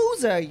kind of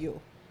loser are you?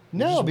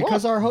 No, just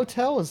because walk. our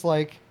hotel is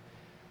like,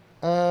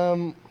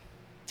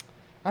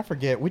 I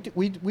forget. We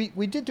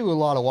did do a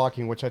lot of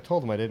walking, which I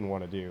told them I didn't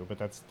want to do, but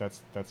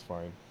that's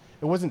fine.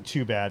 It wasn't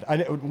too bad.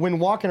 When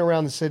walking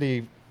around the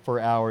city for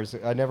hours,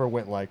 I never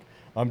went like,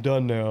 I'm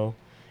done now,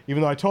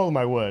 even though I told them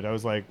I would. I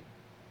was like,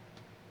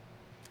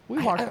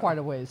 We walked quite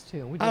a ways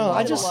too. We did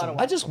I don't know. a lot of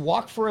I just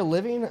walk for a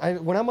living.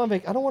 When I'm on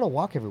vacation, I don't want to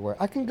walk everywhere.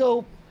 I can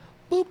go,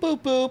 boop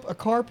boop boop. A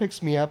car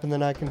picks me up, and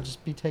then I can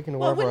just be taken to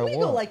Well, wherever when I we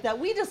want. go like that,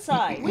 we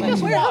decide. We like,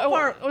 just where- how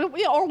walk, far-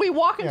 or we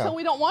walk until Yeah.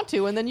 we don't want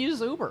to, and then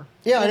use Uber.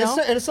 Yeah, you and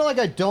know? it's not like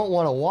I don't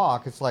want to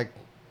walk. It's like,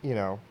 you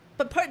know.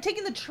 But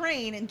taking the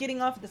train and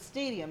getting off at the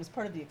stadium is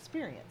part of the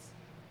experience.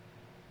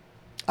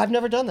 I've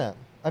never done that.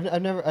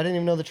 I've never. I didn't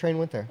even know the train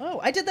went there. Oh,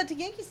 I did that to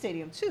Yankee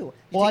Stadium too. You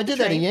Well, I take the did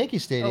that in train- Yankee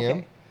Stadium,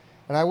 Okay.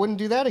 and I wouldn't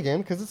do that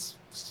again because it's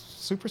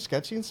super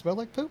sketchy and smelled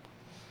like poop.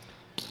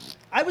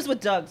 I was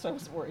with Doug, so I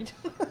wasn't worried.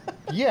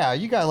 Yeah,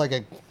 you got like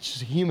a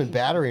just human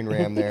battering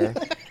ram there.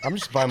 I'm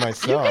just by You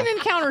myself. can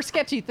encounter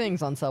sketchy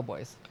things on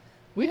subways.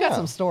 We've got Yeah.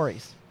 some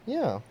stories.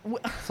 Yeah,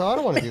 so I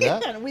don't want to do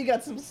that. Man, we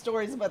got some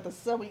stories about the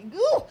subway.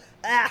 Ooh,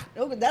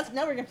 no, that's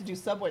now we're gonna have to do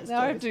subway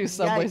Now I have to do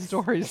subway Yikes.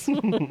 stories.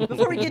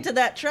 Before we get to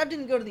that, Trav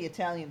didn't go to the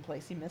Italian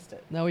place. He missed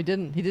it. No, he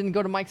didn't. He didn't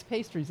go to Mike's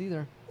Pastries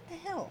either. What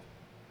the hell?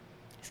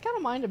 He's got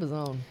a mind of his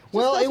own.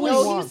 Well, Just it does what was- he He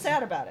was wants.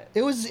 sad about it.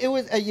 It was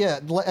yeah,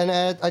 and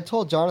I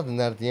told Jonathan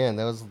that at the end.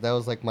 That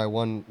was like my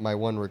one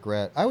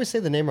regret. I always say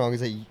the name wrong.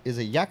 Is it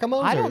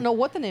Yakimo's? I or- don't know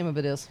what the name of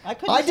it is. I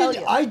couldn't tell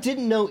you. I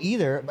didn't know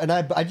either, and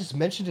I just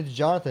mentioned it to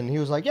Jonathan. He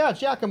was like, "Yeah, it's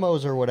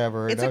Yakimo's or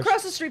whatever." It's and I was-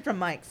 across the street from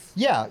Mike's.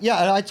 Yeah, and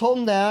I told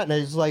him that, and I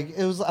was like,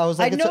 I was like,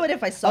 I'd it's know a- it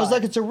if I saw I was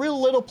like, it. it's a real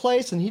little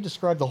place, and he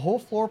described the whole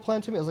floor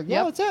plan to me. I was like,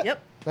 yeah, Yep. that's it.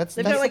 Yep. That's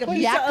They've that's got like the a place.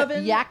 pizza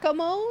oven.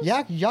 Yakimo's?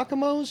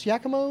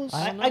 Yakimo's.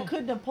 I don't know. I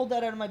couldn't have pulled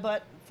that out of my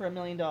butt for $1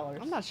 million.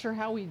 I'm not sure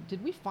how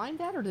did we find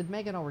that, or did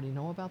Megan already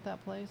know about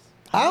that place?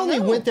 I only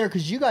know. went there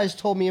because you guys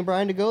told me and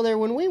Brian to go there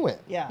when we went.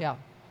 Yeah. Yeah.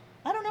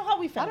 I don't know how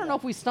we found I don't know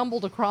if we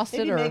stumbled across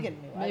Maybe it or Megan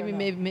knew. I don't know.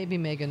 maybe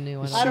Megan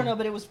knew. I don't know,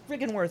 but it was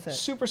freaking worth it.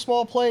 Super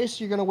small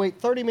place. You're gonna wait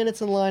 30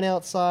 minutes in line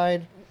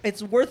outside.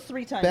 It's worth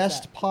 3 times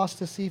Best that.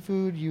 pasta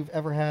seafood you've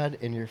ever had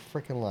in your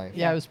freaking life.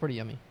 Yeah, it was pretty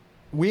yummy.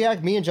 Me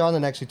and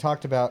Jonathan actually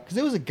talked about, because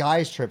it was a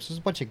guys trip, so there's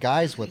a bunch of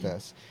guys with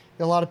us.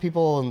 A lot of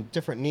people and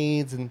different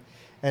needs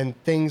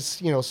and things,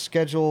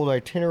 scheduled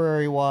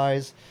itinerary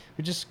wise.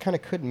 We just kind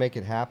of couldn't make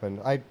it happen.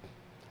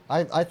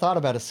 I thought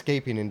about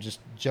escaping and just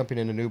jumping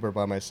in an Uber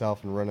by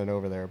myself and running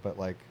over there, but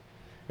like,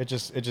 it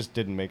just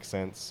didn't make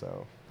sense.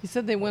 So He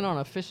said they went on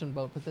a fishing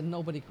boat, but then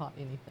nobody caught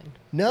anything.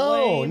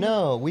 no,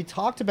 Lame. we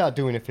talked about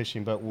doing a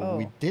fishing, but we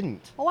Oh.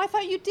 didn't. Oh, I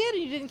thought you did,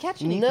 and you didn't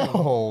catch anything.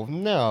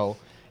 No.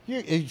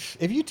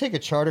 If you take a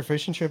charter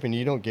fishing trip and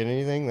you don't get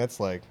anything, that's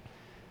like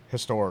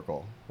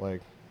historical.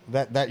 Like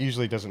that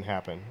usually doesn't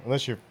happen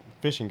unless your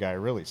fishing guy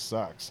really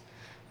sucks.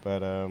 But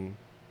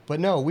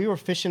no, we were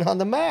fishing on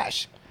the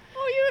mash.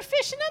 Oh, you were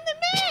fishing on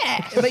the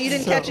mash. But you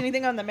didn't So- catch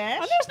anything on the mash?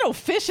 Oh, there's no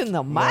fish in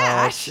the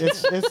mash.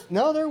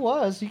 No, there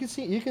was. You can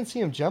see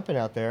him jumping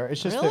out there.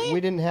 It's just that Really?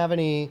 we didn't have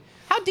any.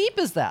 How deep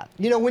is that?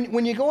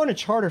 When you go on a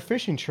charter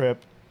fishing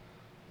trip,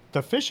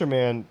 the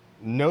fisherman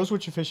knows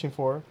what you're fishing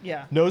for.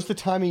 Yeah. Knows the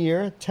time of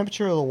year,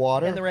 temperature of the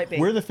water, And the right bait.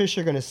 where the fish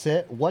are going to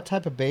sit, what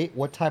type of bait,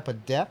 what type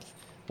of depth,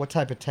 what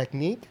type of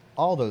technique,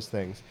 all those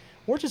things.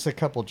 We're just a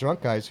couple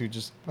drunk guys who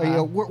just,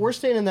 we're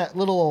staying in that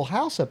little old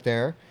house up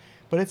there,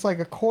 but it's like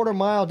a quarter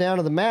mile down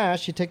to the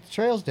mash. You take the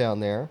trails down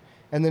there,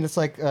 and then it's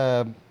like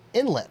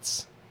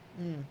inlets.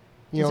 Mm.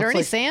 You Is there it's any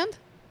like- sand?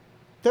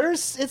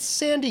 It's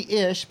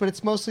sandy-ish, but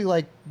it's mostly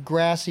like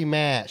grassy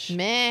mash.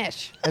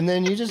 Mash. And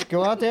then you just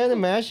go out there in the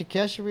mash, you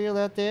cast your reel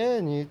out there,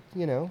 and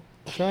you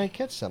try and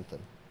catch something.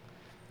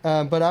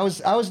 But I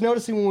was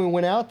noticing when we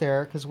went out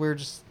there, because we're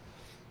just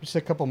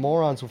a couple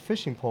morons with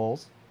fishing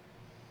poles,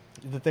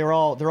 that they're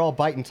all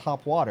biting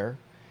top water,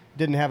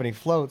 didn't have any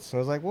floats. So I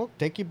was like, well,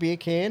 take your beer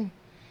can,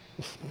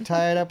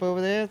 tie it up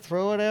over there,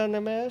 throw it out in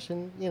the mash,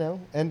 and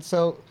and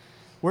so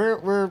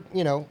we're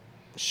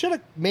should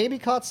have maybe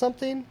caught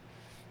something.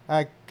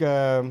 I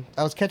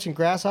was catching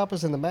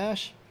grasshoppers in the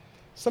mash.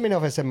 So let me know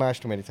if I said mash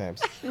too many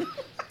times. I'm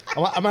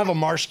gonna have a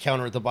marsh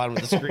counter at the bottom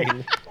of the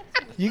screen.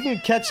 You can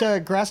catch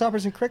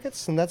grasshoppers and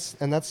crickets, and that's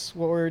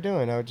what we were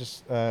doing. I would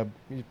just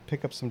you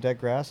pick up some dead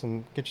grass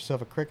and get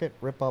yourself a cricket,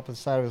 rip off the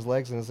side of his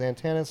legs and his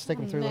antennas, stick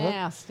them through the hook,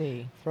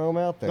 Nasty. throw them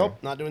out there. Nope,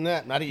 not doing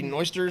that. Not eating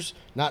oysters.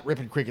 Not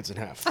ripping crickets in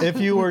half. If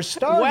you were Wes,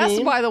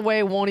 starving, by the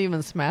way, won't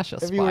even smash a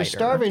if spider. you were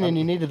starving and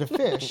you needed a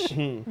fish,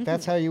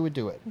 that's how you would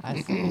do it.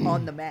 I see.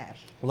 On the mash.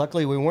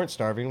 Luckily, we weren't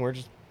starving. We're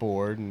just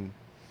bored and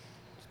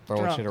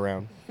throwing Drunk. shit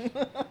around.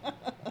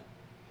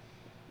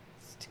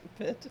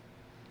 Stupid.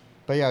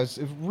 But yeah, it was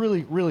a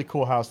really, really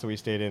cool house that we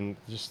stayed in.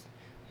 Just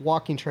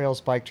walking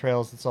trails, bike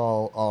trails. It's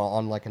all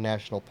on like a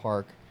national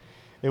park.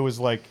 It was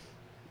like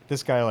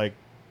this guy,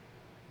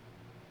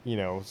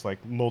 it's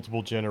like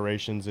multiple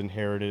generations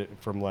inherited it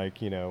from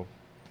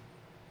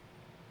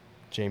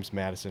James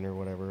Madison or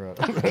whatever.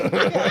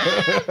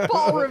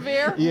 Paul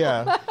Revere.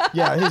 Yeah.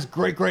 His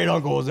great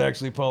uncle was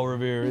actually Paul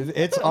Revere.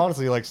 It's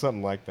honestly like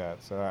something like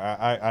that. So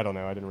I don't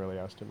know. I didn't really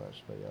ask too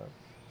much, but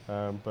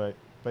yeah.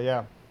 But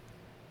yeah,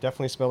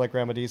 definitely smell like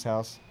Grandma D's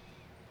house.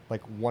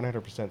 Like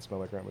 100%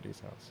 smell like Grandma D's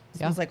house.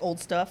 Smells like old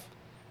stuff.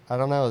 I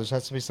don't know. There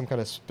has to be some kind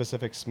of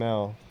specific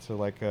smell to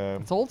like a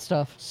It's old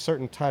stuff.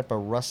 certain type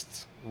of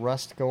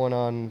rust going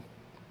on.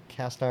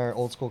 Cast iron,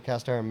 old school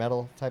cast iron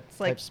metal type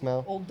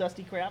smell. Old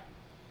dusty crap.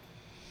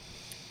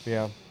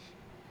 Yeah.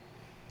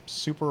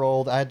 Super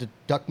old. I had to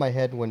duck my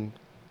head when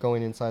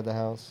going inside the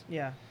house.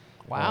 Yeah.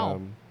 Wow.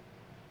 Um,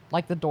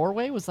 Like the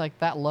doorway was like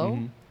that low?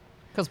 Mhm.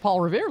 Because Paul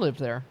Revere lived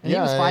there. And yeah,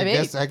 he was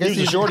 5'8". I guess He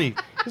was a shorty.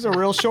 He's a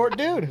real short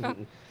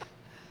dude.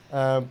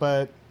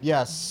 But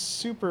yeah,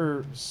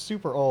 super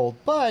old.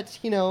 But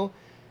you know,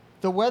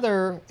 the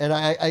weather, and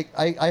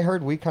I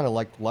heard we kind of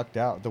like lucked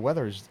out. The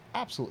weather is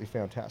absolutely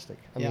fantastic.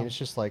 I mean, it's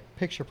just like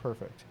picture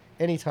perfect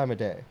any time of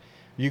day.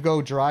 You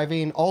go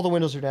driving, all the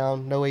windows are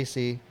down, no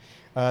AC.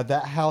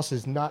 That house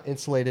is not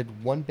insulated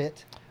one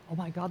bit. Oh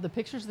my God, the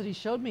pictures that he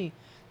showed me.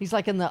 He's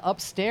like in the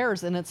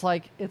upstairs, and it's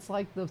like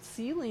the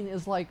ceiling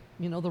is like,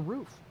 you know, the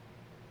roof.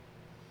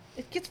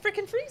 It gets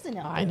freaking freezing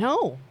out. I there.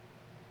 know.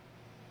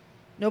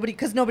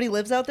 Because nobody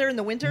lives out there in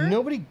the winter.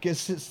 Nobody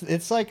gets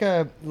it's like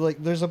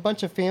there's a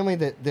bunch of family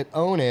that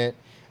own it,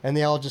 and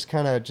they all just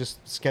kind of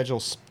just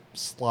schedule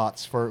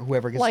slots for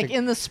whoever gets Like to,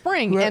 in the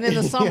spring and in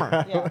the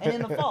summer. Yeah, and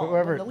in the fall,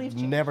 whoever when the leaves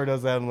change. never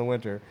does that in the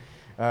winter.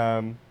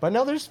 But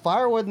no, there's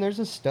firewood and there's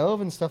a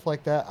stove and stuff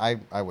like that.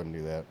 I wouldn't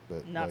do that.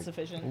 But Not like,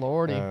 sufficient.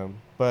 Lordy.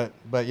 But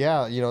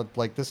yeah, you know,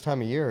 like this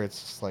time of year,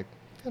 it's just like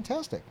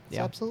fantastic. It's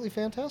Yeah. absolutely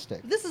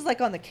fantastic. This is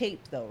like on the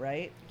Cape, though,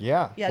 right?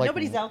 Yeah. Yeah, like,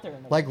 nobody's out there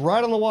in the like winter.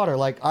 right on the water.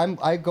 Like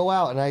I go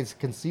out and I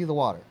can see the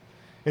water.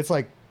 It's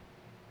like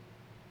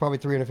probably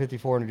 350,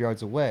 400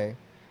 yards away,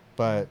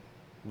 but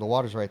the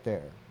water's right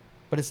there.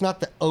 But it's not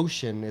the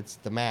ocean, it's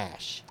the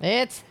mash.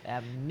 It's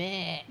a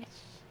mess.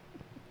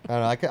 I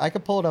don't know, I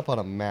could pull it up on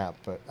a map,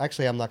 but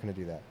actually I'm not going to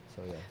do that.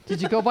 So yeah.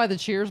 Did you go by the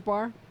Cheers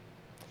bar?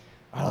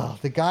 Oh,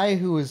 the guy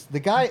whose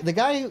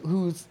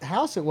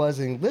house it was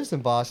and he lives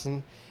in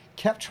Boston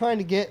kept trying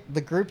to get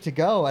the group to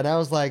go, and I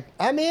was like,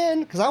 I'm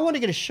in, because I want to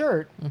get a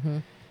shirt.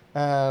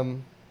 Mm-hmm.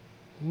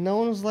 No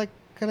one was like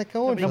kind of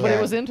going for Nobody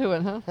that. was into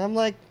it, huh? I'm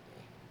like,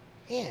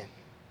 man.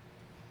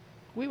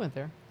 We went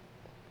there.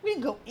 We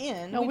didn't go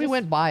in. No, we just-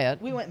 went by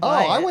it. We went Oh,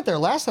 by I it. went there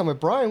last time with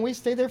Brian. We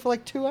stayed there for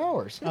like 2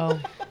 hours. Oh.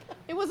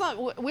 It was on.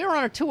 We were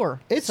on a tour.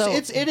 It so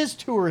is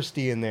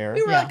touristy in there.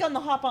 We were Yeah. like on the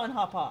hop on,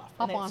 hop off.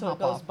 Hop and on, so hop it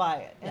goes off. by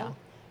it. Yeah. And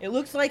it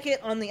looks like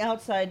it on the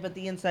outside, but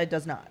the inside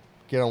does not.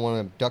 Get on one of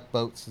them duck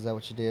boats. Is that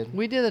what you did?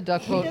 we did a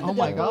duck boat. did the Oh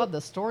my duck God, boat.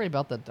 the story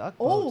about the duck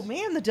Oh, boats.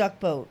 man, the duck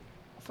boat.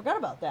 I forgot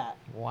about that.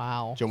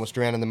 Wow. Did you almost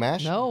drown in the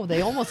mash? No,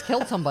 they almost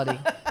killed somebody.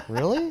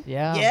 Really?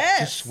 Yeah. Yes.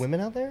 Just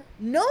swimming out there?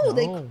 No,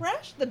 they No.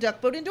 crashed the duck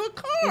boat into a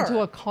car. Into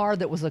a car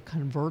that was a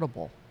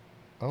convertible.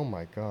 Oh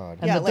my god.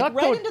 Yeah, the like duck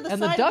right boat, into the and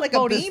side the of duck like a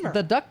boat is Beamer.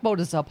 the duck boat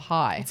is up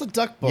high. It's a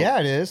duck boat. Yeah,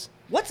 it is.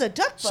 What's a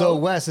duck boat? So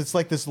Wes, it's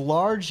like this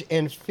large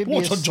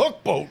amphibious What's a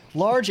duck boat?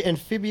 large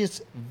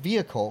amphibious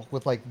vehicle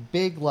with like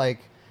big like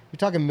you're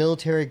talking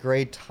military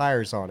grade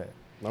tires on it.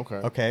 Okay.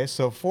 Okay,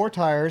 so 4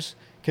 tires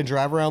can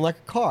drive around like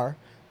a car,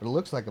 but it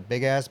looks like a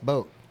big ass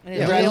boat. And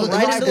it drives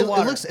right into the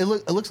water.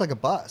 It looks like a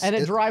bus. And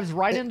it drives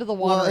right into the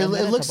water. Well, and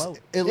then it it's looks a boat.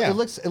 Yeah. it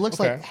looks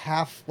Okay. like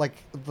half like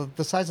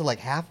the size of like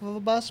half of a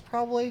bus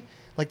probably,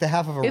 like the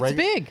half of a It's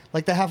big.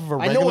 like the half of a I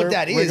regular. know what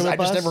that is. regular I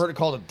just bus. never heard it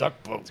called a duck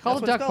boat. It's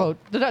called a That's duck what it's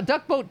boat. The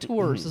duck boat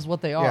tours is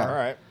what they are. Yeah. All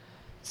right.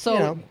 So, You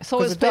know, so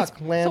 'cause it's a duck,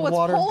 land, so it's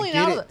water, pulling get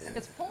out it. of the,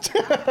 it's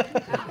pulling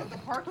out of the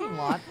parking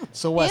lot.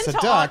 So Wes, a into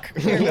duck.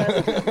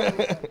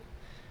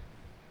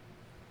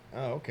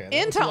 Oh, okay. That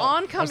into was a lot-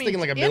 I was oncoming thinking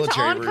like a into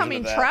military version of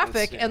oncoming that.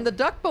 traffic, That's- and the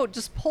duck boat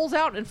just pulls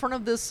out in front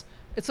of this.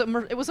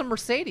 It was a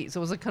Mercedes. It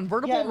was a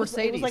convertible Yeah, it was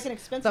Mercedes. like an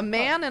expensive the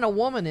man car. and a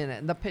woman in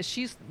it, and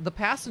she's the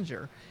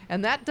passenger.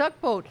 And that duck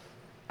boat,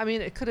 I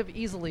mean, it could have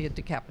easily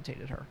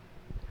decapitated her.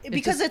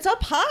 Because just- it's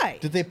up high.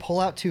 Did they pull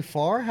out too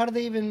far? How did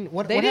they even?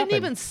 What? They what didn't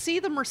happened? even see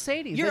the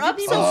Mercedes. You're They up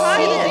didn't so even high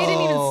see that it. they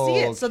didn't even see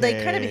it. So they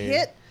kind of Okay.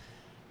 hit.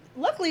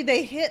 Luckily,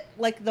 they hit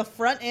like the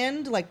front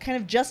end, like kind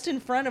of just in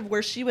front of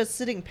where she was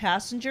sitting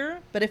passenger.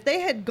 But if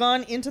they had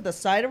gone into the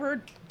side of her,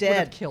 Would have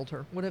dead. killed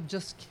her. Would have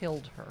just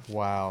killed her.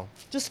 Wow.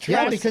 Just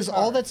Yeah, trashed because the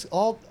all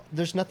car.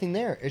 there's nothing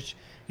there. It's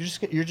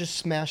you're just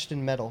smashed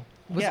in metal.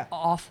 It was Yeah.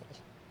 awful.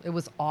 It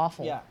was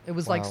awful. Yeah. It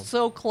was like Wow.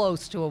 so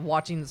close to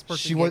watching this person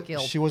She get was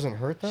killed. she wasn't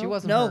hurt though. She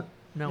wasn't No, hurt.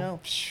 No.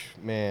 Psh,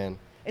 man.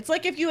 It's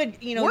like if you had,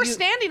 We're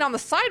standing on the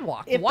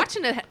sidewalk If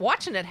the-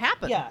 watching it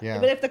happen. Yeah. Yeah.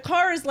 But if the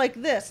car is like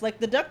this, like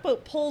the duck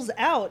boat pulls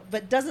out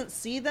but doesn't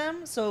see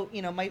them, so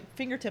my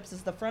fingertips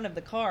is the front of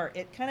the car.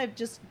 It kind of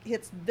just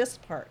hits this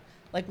part,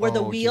 like where the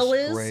Oh, wheel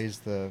just is. Graze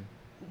the.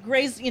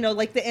 Graze,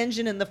 like the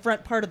engine and the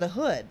front part of the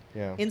hood.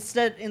 Yeah.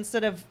 Instead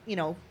of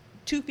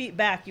 2 feet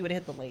back, you would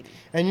hit the lady.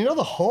 And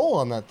the hole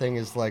on that thing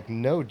is like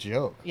no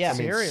joke. Yeah. I mean,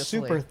 Seriously.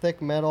 super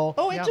thick metal.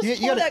 Oh, it Yeah. just You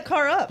pulled gotta- that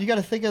car up. You got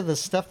to think of the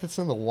stuff that's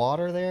in the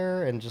water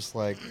there, and just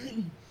like,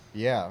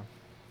 yeah.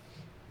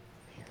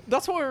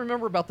 That's what I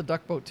remember about the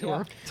duck boat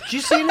tour. Did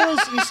you see those?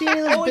 You see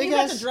any of those Oh, and big you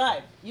got to ass?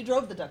 drive. You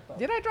drove the duck boat.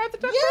 Did I drive the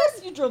duck Yes,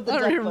 boat? you drove the I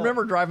duck don't boat. even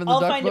remember driving the I'll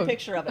duck find boat. a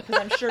picture of it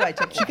because I'm sure I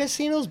took Did you it. guys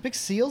see those big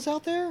seals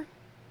out there?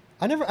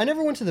 I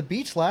never went to the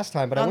beach last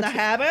time, but I On went the to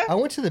habit? I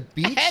went to the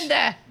beach.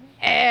 I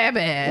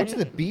went to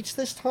the beach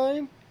this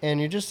time, and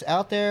you're just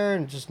out there,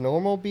 and just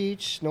normal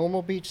beach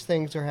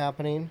things are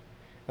happening,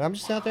 and I'm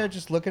just out there,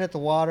 just looking at the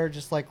water,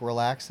 just like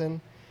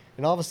relaxing,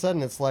 and all of a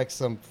sudden, it's like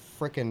some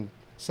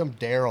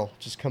Daryl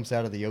just comes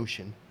out of the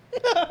ocean.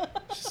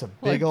 Just a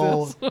big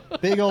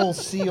old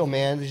seal,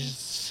 man. He's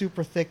just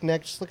super thick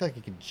neck, just look like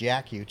he could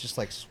jack you, just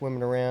like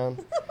swimming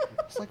around.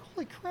 It's like,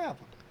 holy crap!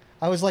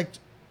 I was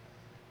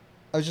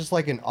just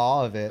like in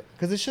awe of it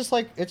because it's just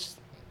like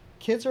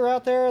kids are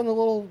out there in the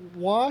little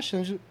wash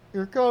and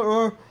you're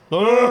going.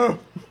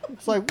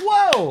 It's like,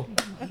 whoa!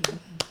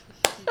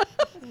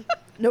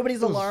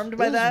 Nobody's alarmed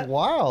by that? It was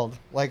wild.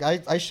 Like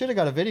I should have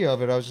got a video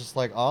of it. I was just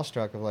like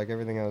awestruck of like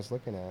everything I was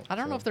looking at. I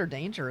don't know So. if they're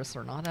dangerous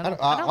or not. I I don't,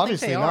 don't think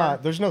obviously they not.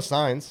 are. There's no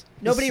signs.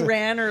 Nobody It's,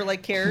 ran or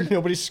like cared?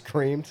 Nobody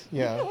screamed.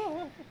 Yeah.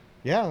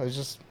 Yeah. It was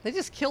just They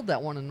just killed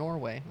that one in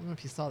Norway. I don't know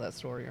if you saw that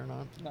story or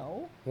not.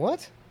 No.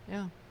 what?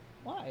 Yeah.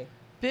 Why?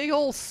 Big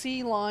old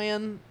sea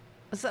lion.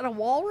 Is that a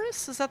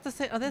walrus? Is that the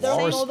same? Are they the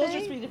Walrus. same No, those are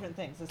thing? three different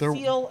things. A They're,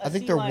 seal, a I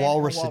think sea they're lion, and a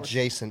walrus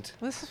adjacent.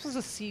 This was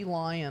a sea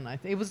lion. I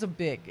think it was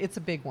it's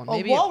a big one. Oh,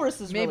 Maybe walrus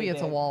is maybe really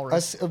it's a big.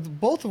 walrus.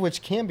 Both of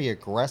which can be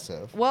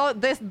aggressive. Well,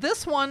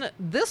 this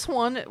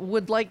one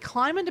would like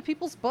climb into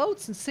people's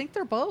boats and sink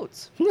their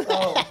boats.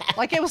 Oh.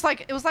 Like it was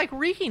like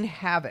wreaking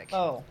havoc.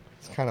 Oh.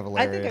 It's kind of I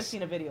hilarious. think I've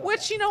seen a video of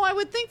Which, that. I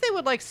would think they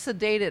would like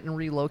sedate it and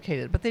relocate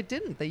it, but they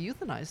didn't. They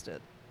euthanized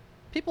it.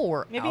 People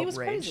were Maybe he outraged. was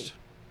crazy.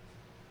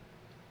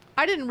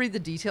 I didn't read the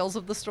details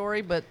of the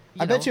story, but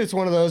I bet you it's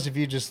one of those. If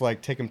you just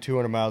like take him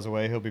 200 miles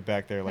away, he'll be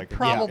back there like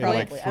Probably. in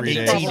like I'm 3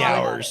 sure days. 18 they-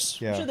 hours.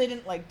 Yeah. I'm sure they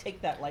didn't like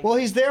take that like. Well,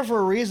 he's there for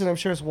a reason. I'm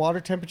sure it's water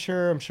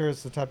temperature. I'm sure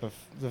it's the type of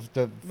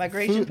the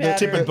Migration food, pattern.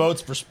 Tipping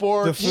boats for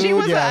sport. The She food,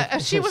 was yeah.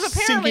 she was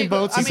apparently Sinking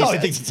boats. I is mean, probably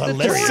thinks it's the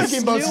hilarious. tourists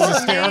Sinking boats knew is her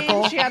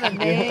hysterical. name. She had a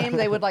name.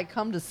 They would like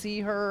come to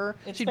see her.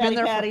 It's She'd Fatty been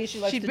there. Patty. She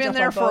likes she'd to been jump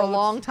there on for a boats.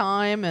 long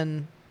time,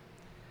 and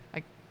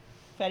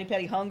Fatty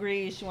Patty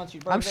hungry. She wants your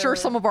burger. I'm sure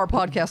some of our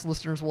podcast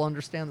listeners will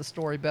understand the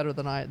story better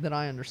than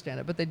I understand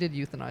it. But they did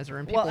euthanize her,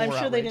 and people Well, I'm were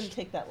sure they outraged. didn't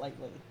take that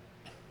lightly.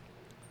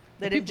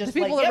 They The didn't peop- just the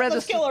people like, that yep, read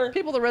let's the kill her.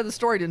 people that read the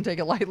story didn't take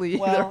it lightly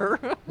Well,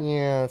 either.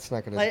 Yeah, it's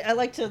not gonna. I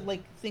like to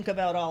like think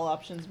about all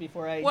options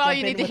before I. Well, jump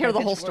you in need to with hear my the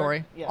whole pitchfork.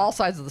 story, Yeah. all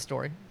sides of the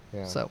story.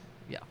 Yeah. So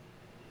yeah,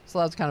 so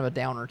that was kind of a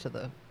downer to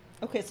the.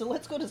 Okay, so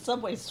let's go to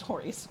Subway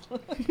stories. 'Cause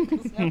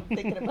now I'm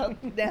thinking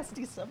about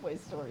nasty Subway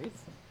stories.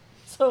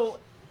 So,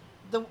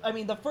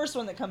 the first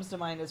one that comes to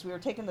mind is we were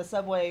taking the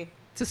Subway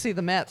To see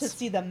the Mets. to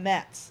see the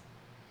Mets.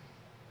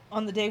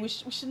 On the day we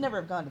should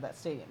never have gone to that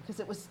stadium because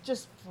it was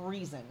just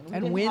freezing we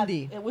And didn't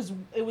windy. it was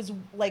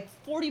like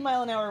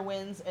 40-mile-an-hour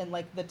winds and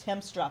like the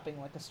temps dropping,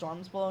 like the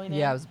storms blowing in.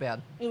 Yeah, it was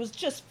bad. It was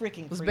just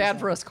freaking. It was freezing. bad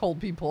for us cold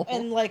people.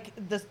 And like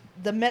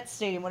the Mets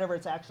Stadium, whatever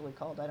it's actually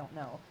called, I don't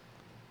know.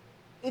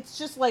 It's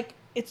just like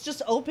it's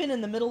just open in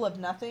the middle of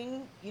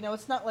nothing.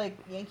 It's not like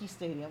Yankee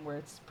Stadium where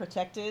it's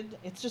protected.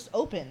 It's just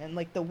open and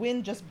like the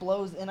wind just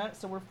blows in it,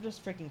 so we're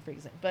just freaking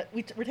freezing. But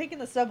we're taking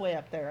the subway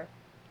up there.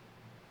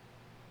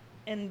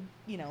 And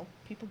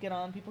people get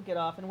on, people get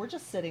off, and we're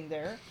just sitting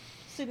there,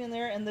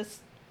 and this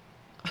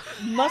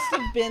must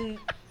have been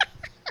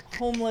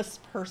homeless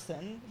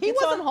person. he gets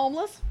wasn't on-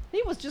 homeless.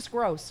 He was just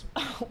gross.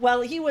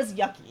 Well, he was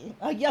yucky.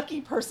 A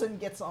yucky person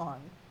gets on,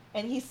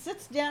 and he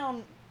sits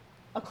down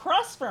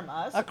across from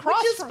us,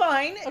 Across which is from-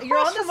 fine. Across You're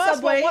on the from us,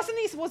 subway.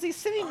 but was he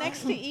sitting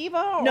next to Eva?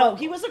 Or No,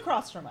 he was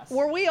across from us.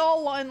 Were we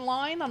all in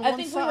line on I one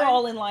think side? we were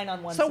all in line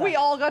on one So side. we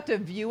all got to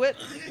view it.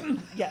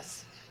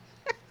 Yes.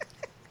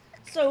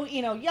 So,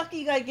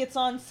 yucky guy gets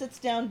on, sits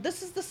down.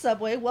 This is the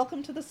subway.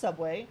 Welcome to the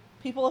subway.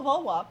 People of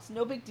all walks.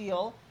 No big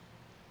deal.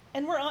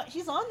 And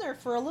he's on there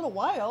for a little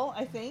while,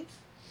 I think.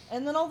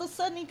 And then all of a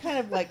sudden he kind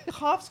of like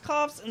coughs,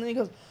 and then he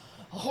goes,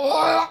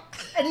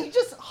 and he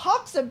just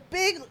hawks a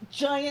big,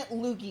 giant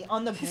loogie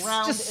on the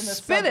ground Just in the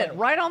spit subway. it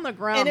right on the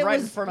ground, And it right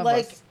in was front of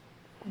like, us.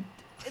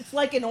 it's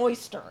like an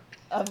oyster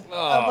of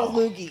a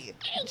loogie.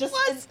 Just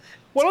was.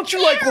 Why don't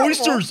you like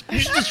oysters? You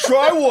should just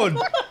try one.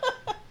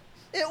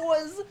 it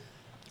was.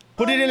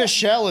 Put it in a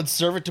shell and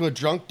serve it to a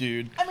drunk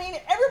dude. I mean,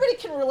 everybody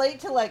can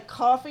relate to like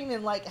coughing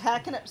and like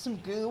hacking up some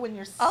goo when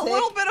you're sick. A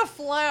little bit of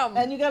phlegm.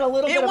 And you got a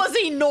little bit It of... was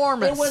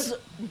enormous. It was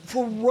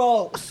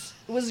gross.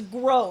 It was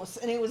gross.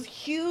 And it was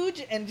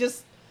huge and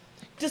just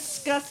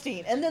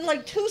disgusting. And then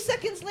like 2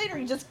 seconds later,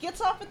 he just gets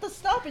off at the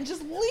stop and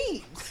just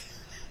leaves.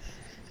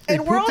 They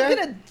And we're all pooped there?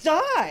 going to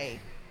die.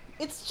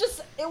 It's just,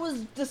 it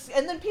was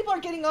and then people are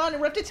getting on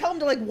and we have to tell them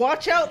to like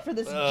watch out for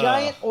this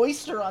giant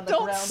oyster on the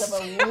Don't ground of a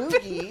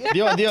step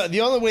loogie.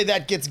 The only way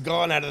that gets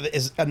gone out of it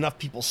is enough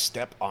people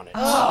step on it.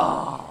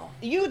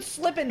 You'd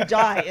slip and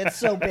die. It's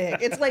so big.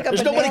 It's like a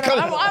There's banana. nobody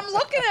coming- I'm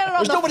looking at it on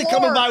There's the nobody floor,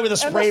 coming by with a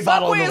and the spray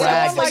bottle and subway a is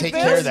rag going to like take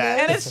this, care of that.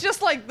 and it's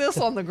just like this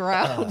on the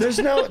ground. There's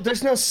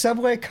no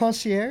subway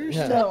concierge.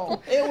 Yeah.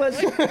 No,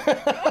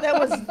 that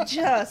was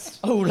just.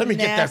 Oh, let me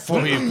get that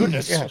for nasty. you.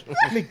 Goodness. Yeah,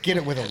 let me get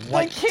it with a The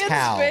white kids'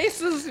 towel.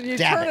 faces, and you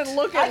Damn turn it. and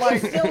look I at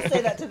could like still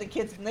say that to the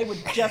kids, and they would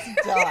just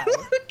die.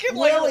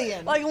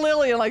 Lillian,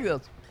 Lillian. like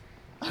this.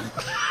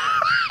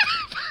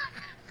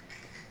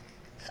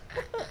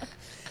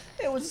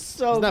 It was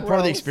so. Isn't that part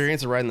of the gross.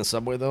 experience of riding the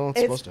subway, though? It's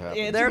supposed to happen.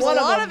 it's There's a one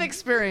lot them. of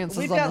experiences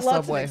We've on got the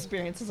lots subway. of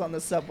experiences on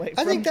the subway.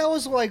 I think that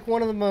was like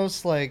one of the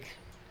most like,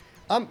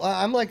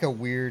 I'm like a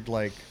weird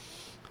like,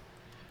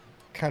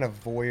 kind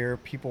of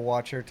voyeur people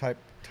watcher type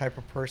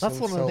of person. That's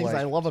one of the so, things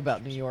like, I love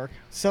about New York.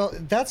 So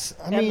that's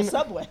I and mean the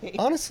subway.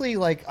 honestly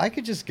like I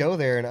could just go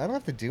there and I don't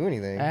have to do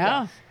anything.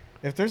 Yeah.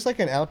 If there's like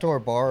an outdoor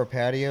bar or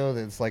patio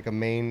that's like a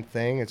main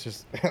thing, it's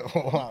just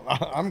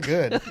I'm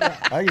good.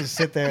 I can just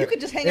sit there. You could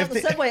just hang out in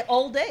the subway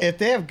all day. If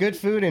they have good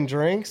food and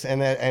drinks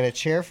and a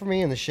chair for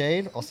me in the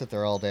shade, I'll sit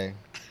there all day.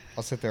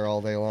 I'll sit there all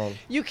day long.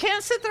 You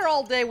can't sit there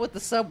all day with the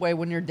subway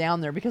when you're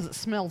down there because it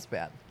smells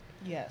bad.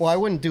 Yes. Well, I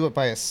wouldn't do it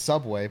by a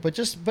subway, but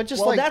just well,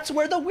 like that's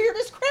where the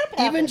weirdest crap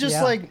happens.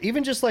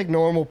 even just like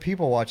normal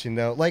people watching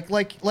though,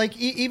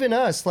 even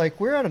us, like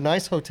we're at a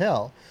nice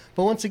hotel,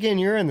 but once again,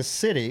 you're in the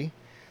city.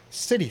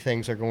 City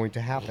things are going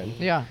to happen.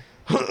 Yeah.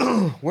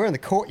 We're in the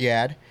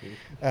courtyard,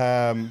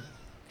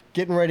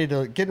 getting ready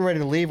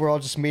to leave. We're all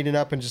just meeting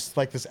up in just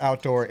like this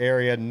outdoor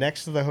area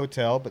next to the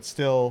hotel, but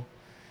still,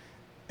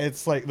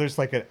 it's like there's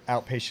like an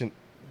outpatient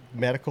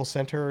medical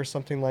center or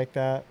something like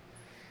that.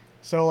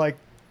 So like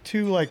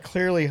two like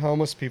clearly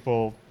homeless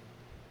people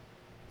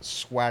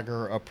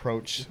swagger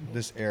approach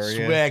this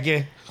area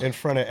Swaggy. in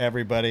front of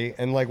everybody,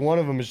 and like one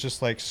of them is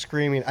just like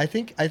screaming. I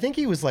think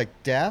he was like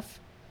deaf.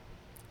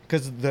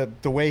 Because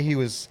the way he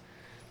was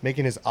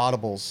making his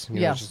audibles, you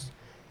know, Yes. just,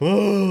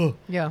 "Ugh,"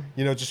 Yeah.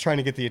 you know, just trying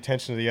to get the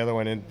attention of the other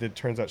one, and it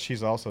turns out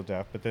she's also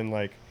deaf. But then,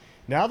 like,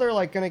 now they're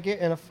like gonna get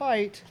in a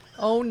fight.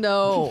 Oh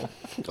no.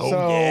 Oh,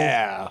 So,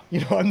 yeah. You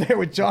know, I'm there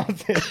with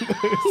Jonathan,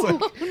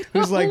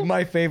 who's like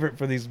my favorite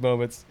for these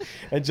moments,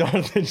 and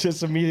Jonathan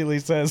just immediately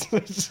says,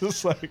 "It's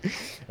just like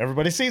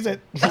everybody sees it,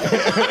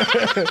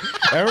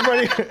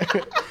 everybody,"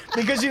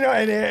 because you know,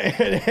 and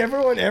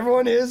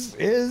everyone is.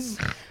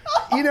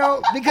 You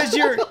know, because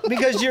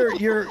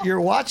you're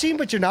watching,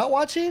 but you're not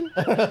watching.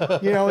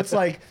 You know, it's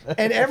like,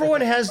 and everyone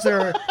has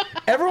their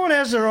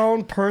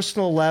own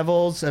personal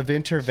levels of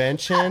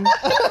intervention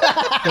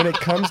when it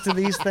comes to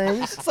these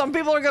things. Some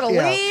people are gonna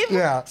Yeah, leave.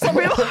 yeah. Some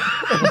people.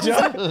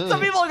 Some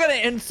people are gonna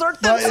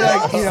insert But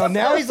themselves. like, you know,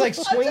 now he's like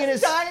swinging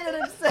his. dying at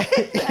him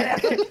saying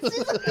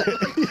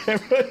that.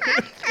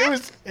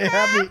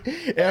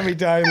 It had me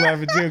dying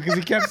laughing too because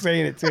he kept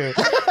saying it too.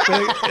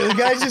 The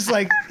guy's just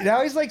like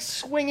now he's like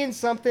swinging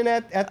something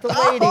at the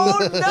lady.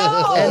 Oh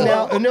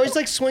no! And now he's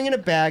like swinging a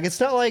bag. It's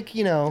not like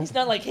It's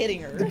not like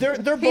hitting her. they're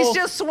both. He's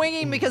just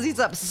swinging because he's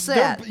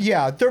upset.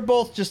 They're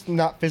both just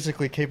not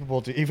physically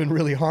capable to even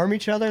really harm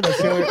each other.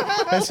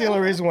 That's the only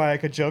reason why I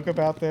could joke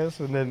about this.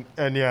 And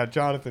yeah,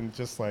 Jonathan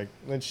just like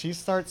then she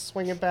starts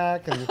swinging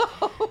back, and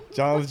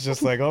Jonathan's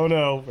just like, oh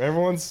no,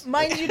 everyone's.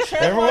 Mind you,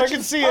 Trav Everyone watches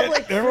can see it.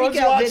 public Everyone's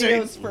freak out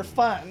watching. videos for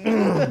fun.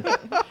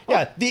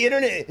 Yeah, the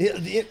internet,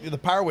 the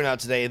power went out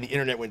today, and the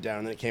internet went down,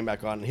 and then it came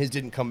back on, and his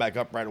didn't come back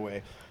up right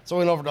away. So I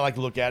went over to like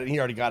look at it, and he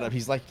already got up.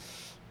 He's like,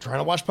 trying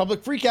to watch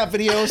public freakout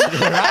videos.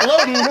 They're not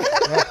loading.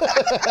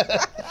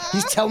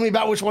 He's telling me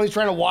about which one he's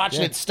trying to watch,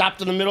 and it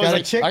stopped in the middle.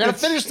 He's like, I gotta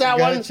finish that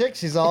got one. A chick,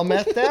 she's all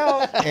methed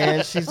out,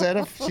 and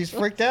she's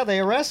freaked out. They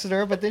arrested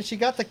her, but then she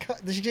got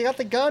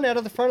the gun out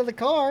of the front of the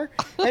car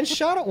and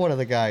shot at one of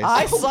the guys.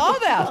 I saw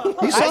that. You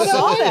I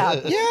saw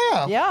that.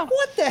 Yeah. Yeah.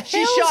 What the hell?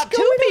 She shot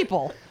two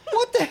people.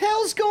 What the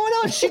hell's going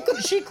on?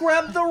 She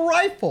grabbed the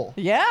rifle.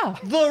 Yeah.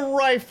 The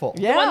rifle.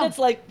 Yeah. The one that's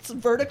like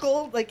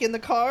vertical, like in the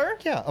car.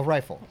 Yeah, a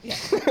rifle. Well,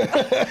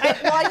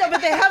 I know,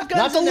 but they have guns.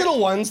 Not the in their- little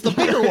ones, the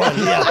bigger one.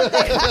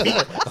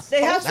 Yeah.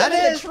 They have some in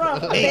is- the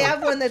trunk. But they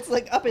have one that's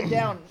like up and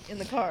down in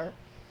the car.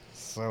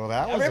 So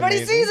that was Everybody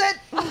amazing. sees it.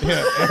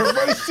 Yeah,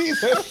 everybody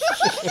sees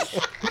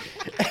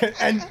it.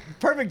 and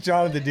perfect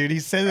Jonathan, dude. He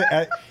said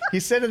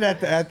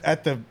it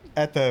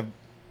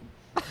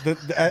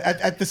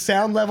at the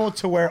sound level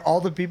to where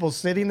all the people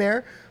sitting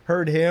there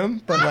heard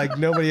him, but like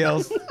nobody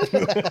else.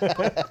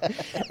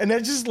 And I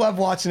just love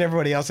watching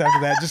everybody else after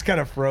that, just kind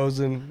of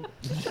frozen.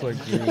 Just like,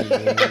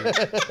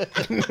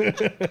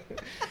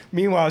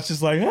 meanwhile, it's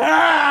just like,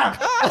 ah!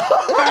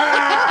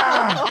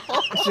 Ah!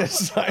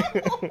 Just like,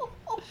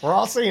 we're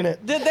all seeing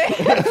it. Did they?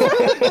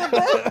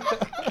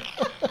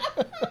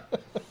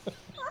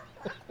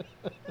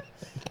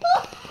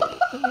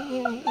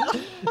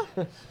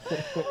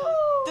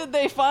 Did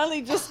they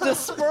finally just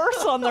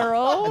disperse on their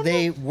own?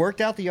 They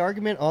worked out the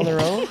argument on their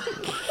own.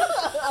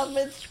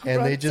 Amidst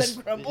And they grunts just-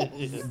 and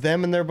grumbles.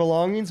 Them and their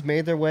belongings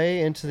made their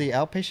way into the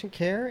outpatient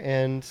care,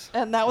 and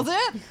And that was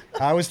it.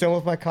 I was done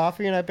with my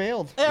coffee and I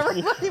bailed.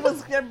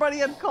 Everybody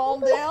had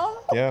calmed down.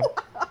 Yeah.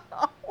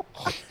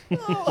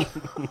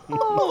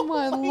 Oh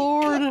my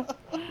lord.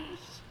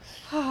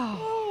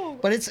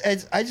 But it's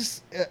I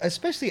just,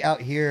 especially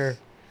out here,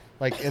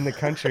 like in the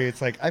country,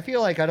 it's like I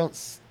feel like I don't.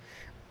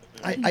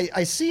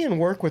 I see and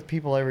work with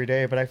people every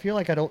day, but I feel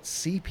like I don't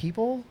see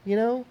people, you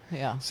know?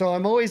 Yeah. So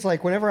I'm always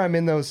like, whenever I'm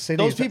in those cities.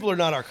 Those people are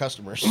not our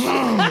customers.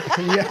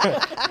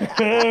 Yeah.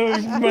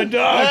 My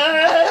dog.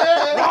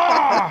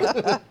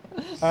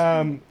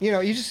 You know,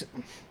 you just.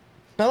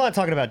 I'm not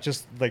talking about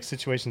just like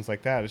situations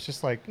like that. It's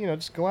just like, you know,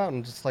 just go out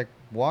and just like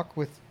walk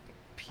with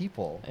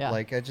people. Yeah.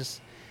 Like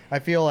I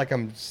feel like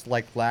I'm just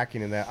like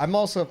lacking in that. I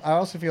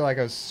also feel like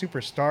I was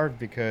super starved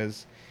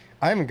because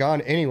I haven't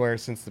gone anywhere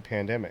since the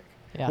pandemic.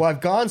 Yeah. Well,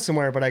 I've gone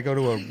somewhere, but I go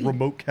to a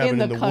remote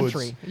cabin in the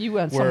country. woods. You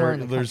went where somewhere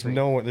in the there's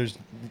country.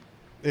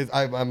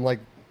 I'm like,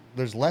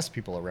 there's less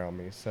people around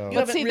me. So You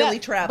haven't really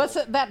traveled.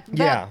 But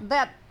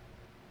that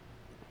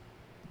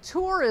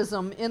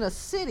tourism in a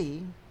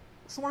city.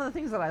 It's one of the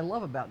things that I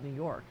love about New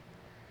York.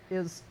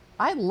 Is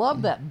I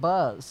love that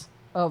buzz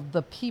of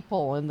the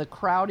people and the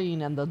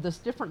crowding and there's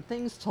different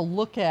things to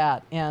look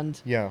at and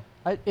yeah.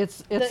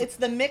 it's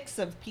the mix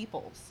of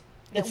peoples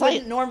that It's like-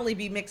 wouldn't normally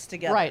be mixed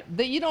together. right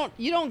that you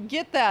don't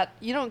get that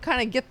you don't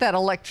kind of get that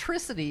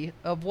electricity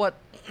of what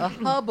a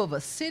hub of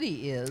a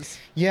city is.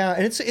 Yeah,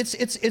 and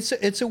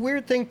it's a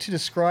weird thing to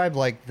describe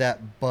like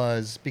that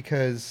buzz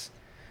because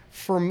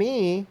for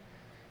me,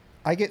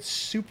 I get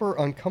super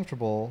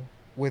uncomfortable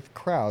with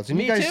crowds. And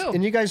Me you guys too.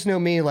 and you guys know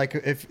me, like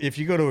if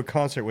you go to a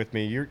concert with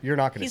me, you're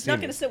not gonna He's see not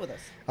me. going to sit with us.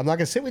 I'm not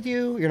gonna sit with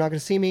you, you're not gonna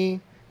see me.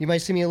 You might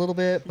see me a little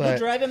bit, You'll but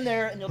drive him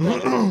there, and you'll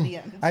drive him to the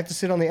end. I have to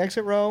sit on the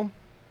exit row.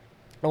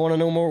 I want to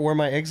know more where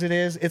my exit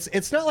is.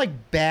 It's not like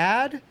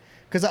bad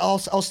because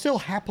I'll still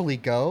happily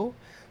go,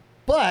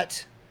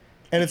 but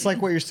and it's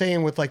like what you're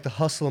saying with like the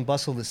hustle and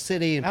bustle of the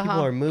city and people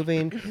Uh-huh. are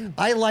moving.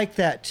 I like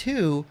that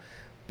too,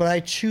 but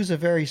I choose a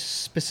very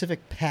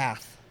specific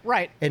path.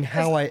 Right. And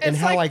how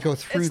It's I like- go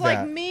through it's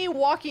that. like me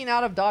walking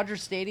out of Dodger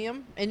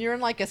Stadium and you're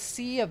in like a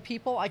sea of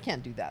people. I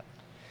can't do that.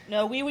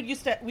 No, we would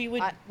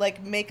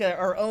like make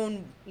our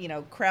own,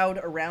 crowd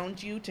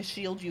around you to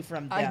shield you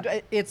from them.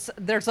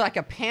 There's like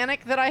a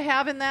panic that I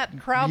have in that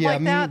crowd yeah,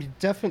 like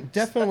that.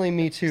 definitely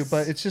me too.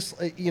 But it's just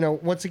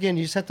once again,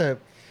 you just have to.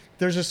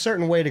 There's a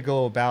certain way to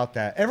go about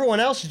that. Everyone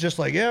else is just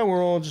like, yeah,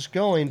 we're all just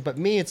going. But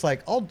me, it's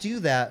like I'll do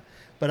that,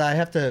 but I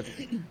have to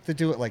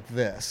do it like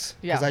this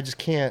because Yeah. I just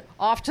can't.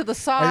 Off to the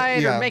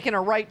side yeah. or making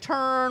a right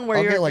turn where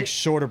I'll you're get like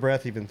short of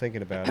breath even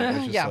thinking about it. It's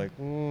just Yeah. like,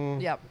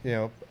 Yep.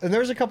 And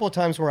there's a couple of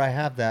times where I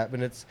have that, but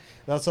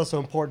that's also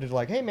important to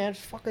like, hey man,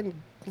 just fucking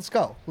let's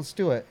go, let's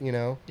do it,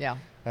 Yeah.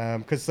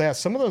 Because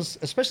some of those,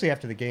 especially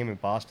after the game in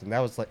Boston, that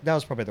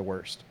was probably the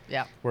worst.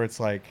 Yeah. Where it's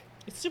like,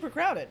 It's super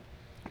crowded.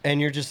 and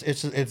you're just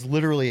it's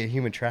literally a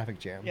human traffic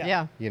jam.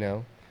 Yeah.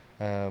 Yeah.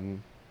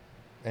 And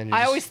you're I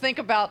just- always think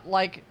about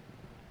like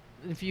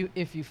if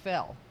you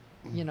fell,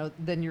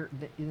 then you're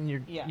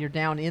Yeah. you're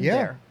down in Yeah.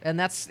 there, and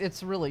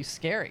it's really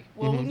scary.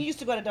 Well, when you used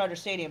to go to Dodger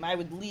Stadium, I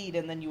would lead,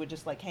 and then you would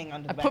just like hang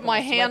on to the I back put of my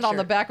a hand on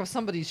the sweatshirt. back of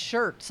somebody's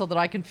shirt so that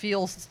I can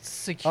feel Oh,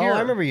 secure. I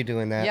remember you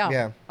doing that.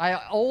 Yeah. I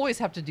always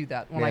have to do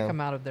that when I Yeah.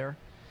 come out of there.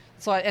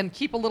 So and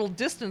keep a little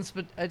distance,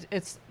 but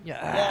it's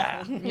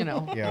Yeah.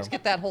 Yeah. just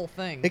get that whole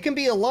thing. It can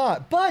be a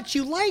lot, but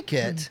you like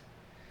it.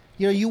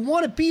 You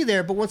want to be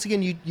there, but once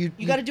again, you You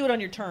got to do it on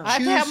your terms. I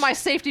have to have choose- my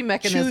safety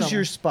mechanism. choose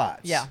your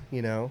spots. Yeah.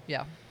 Yeah.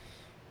 Yeah.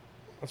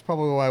 That's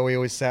probably why we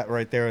always sat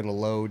right there in the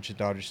loge at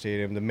Dodger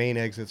Stadium. The main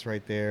exit's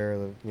right there.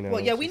 Well,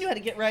 yeah, we knew how to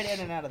get right in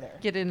and out of there.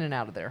 Get in and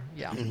out of there.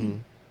 Yeah.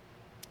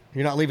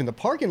 You're not leaving the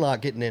parking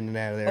lot, getting in and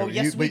out of there. Oh,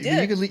 yes, we but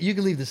did. You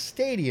could leave the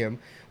stadium.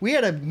 We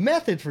had a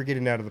method for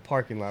getting out of the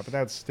parking lot, but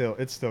it's still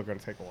going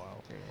to take a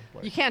while.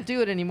 Like- You can't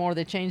do it anymore.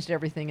 They changed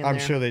everything in I'm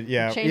there. sure that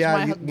Changed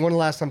my- One of the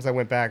last times I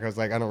went back, I was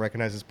like, I don't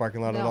recognize this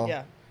parking lot at No. all.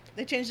 Yeah.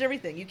 They changed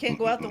everything. You can't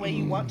go out the way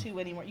you want to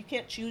anymore. You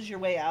can't choose your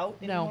way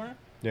out No. anymore.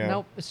 Yeah.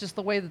 Nope. It's just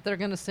the way that they're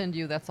going to send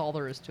you. That's all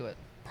there is to it.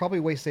 Probably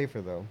way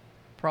safer though.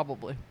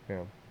 Probably.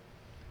 Yeah.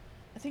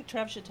 I think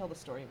Trav should tell the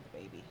story of the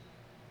baby.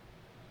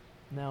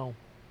 No.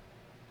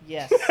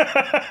 Yes.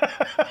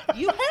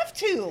 You have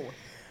to.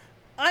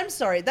 I'm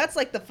sorry. That's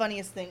like the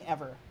funniest thing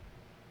ever.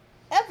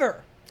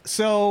 Ever.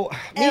 So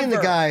me and the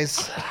Ever.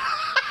 guys,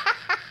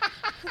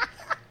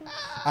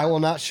 I will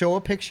not show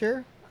a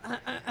picture.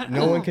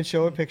 No one can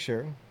show a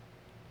picture,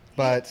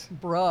 but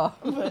Bruh.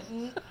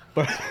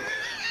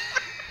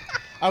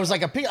 I was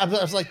like I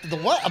was like the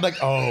what? I'm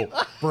like, oh,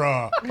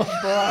 bruh.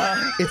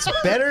 it's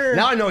better.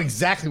 Now I know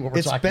exactly what we're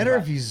It's talking better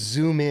about. if you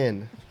zoom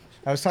in.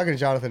 I was talking to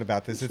Jonathan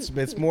about this.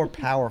 It's more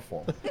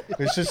powerful.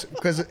 It's just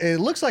because it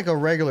looks like a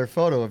regular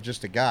photo of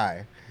just a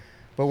guy,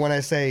 but when I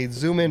say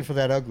zoom in for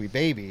that ugly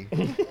baby,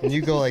 and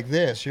you go like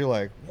this, you're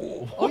like,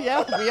 whoa. Oh,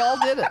 yeah. We all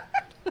did it.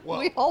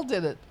 We all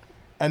did it.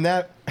 And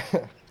that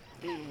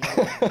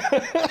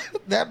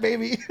that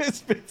baby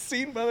has been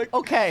seen by like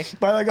Okay.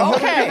 by like 100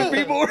 Okay. different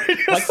people.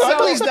 Like So-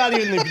 ugly's not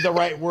even the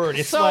right word.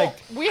 It's So like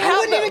we I have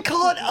wouldn't the- even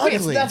call it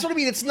it's, ugly. that's what I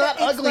mean. It's not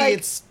It's ugly. like,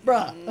 It's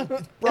bruh.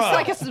 It's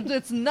like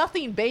it's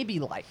nothing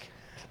baby-like.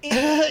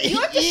 You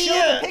have to show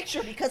the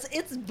picture because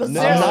it's No,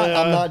 bizarre.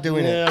 I'm not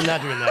doing it. I'm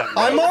not doing that.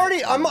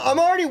 I'm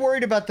already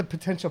worried about the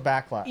potential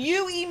backlash.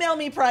 You email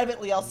me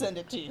privately, I'll send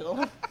it to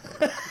you.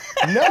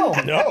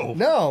 No.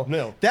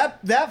 No.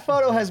 That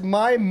photo has the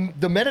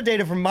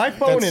metadata from my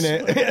phone in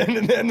it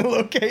and the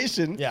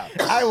location. Yeah.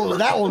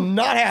 That will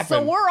not happen.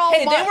 So we're all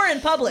Hey, they were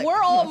in public.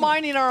 We're all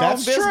minding our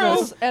That's own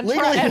business, true. and,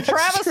 Legally, and that's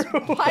Travis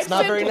true. pipes It's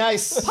not very into-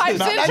 nice. Pipes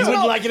Not- into You it.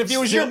 wouldn't like it if it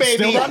was your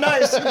baby. Still not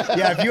nice.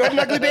 Yeah, if you had an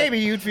ugly baby,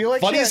 you'd feel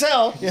like Funny shit. as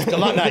hell. Still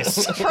not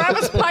nice.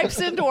 Travis pipes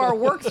into our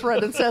work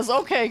thread and says,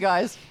 "Okay,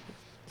 guys,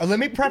 Let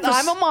me preface.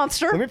 I'm a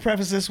monster. Let me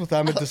preface this with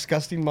I'm a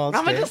disgusting monster.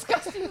 I'm a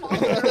disgusting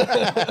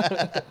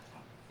monster."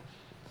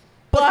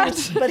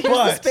 But But here's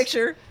this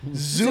picture.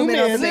 Zoom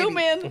in zoom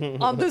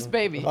in on this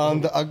baby.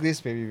 on the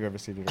ugliest baby you've ever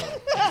seen in your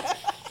life.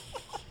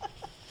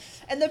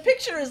 And the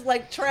picture is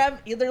like Trav,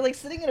 they're like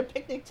sitting at a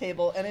picnic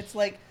table, and it's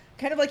like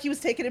kind of like he was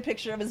taking a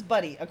picture of his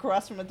buddy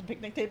across from at the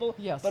picnic table.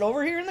 Yes. But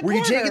over here in the Were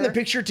corner. you taking the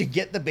picture to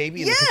get the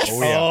baby in Yes! the picture?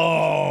 Oh, yeah.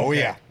 Oh, Oh,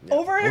 yeah.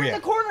 Over here Oh, in yeah.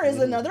 the corner is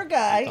another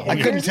guy. I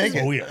couldn't take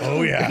it. Oh, yeah.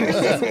 Oh, yeah.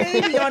 His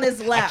baby on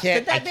his lap.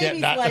 can't- But that I can't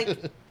baby's not- like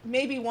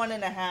maybe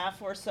 1.5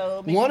 or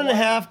so. Maybe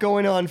 1.5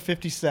 going on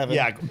 57.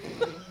 Yeah.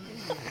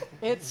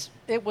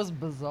 It was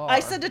bizarre. I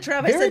said to Trav,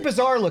 I Very said,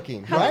 bizarre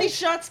looking, how right? many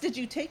shots did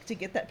you take to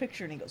get that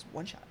picture? And he goes,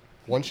 1 shot.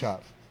 One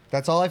shot.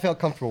 That's all I felt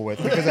comfortable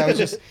with because I was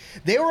just.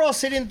 They were all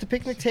sitting at the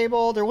picnic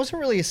table. There wasn't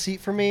really a seat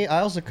for me.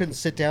 I also couldn't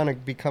sit down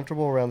and be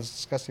comfortable around this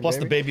disgusting Plus,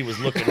 the baby. baby was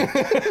looking.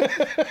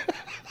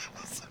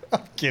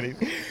 I'm kidding,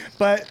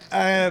 but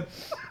I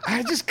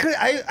just could.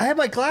 I had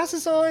my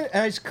glasses on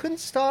and I just couldn't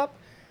stop.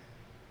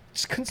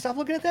 Just couldn't stop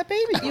looking at that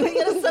baby. You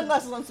had his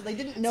sunglasses on, so they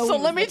didn't know. So he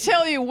was let me looking.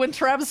 tell you, when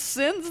Travis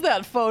sends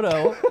that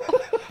photo,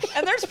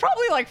 and there's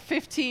probably like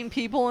 15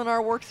 people in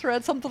our work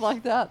thread, something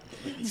like that.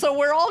 So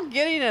we're all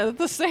getting it at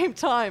the same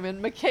time,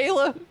 and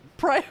Michaela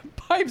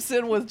pipes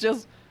in with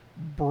just,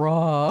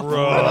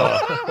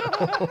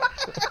 bruh.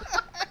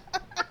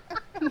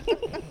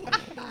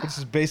 Which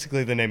is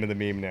basically the name of the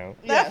meme now.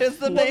 That is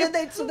the Well, name.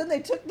 then they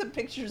took the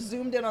picture,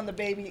 zoomed in on the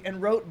baby,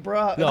 and wrote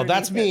 "bruh." No, underneath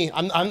that's it. me.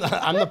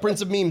 I'm the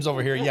prince of memes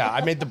over here. Yeah,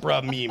 I made the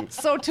bruh meme.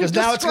 So to 'Cause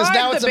describe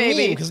now it's the a meme,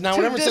 baby, 'cause now to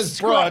whenever it says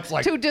bruh, it's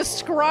like- to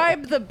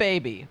describe the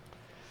baby,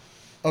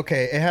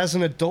 Okay, it has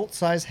an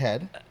adult-sized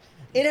head.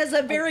 It has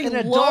a very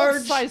an large.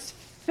 adult-sized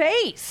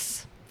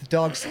face. The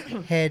dog's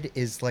head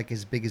is like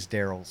as big as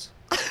Daryl's.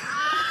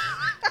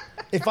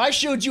 If I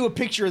showed you a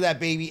picture of that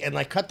baby and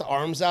like cut the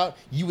arms out,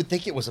 you would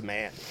think it was a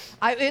man.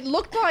 It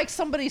looked like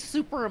somebody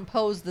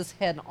superimposed this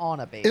head on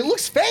a baby. It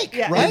looks fake,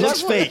 Yeah, right? It looks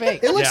does look fake.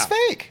 fake. It looks Yeah.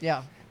 fake.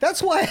 Yeah.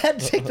 That's why I had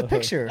to take the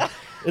picture.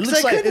 It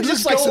looks like couldn't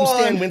just go some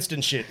Stan on-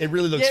 Winston shit. It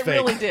really looks It fake.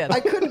 really did. I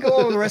couldn't go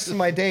on the rest of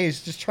my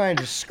days just trying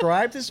to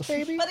describe this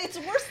baby. But it's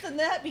worse than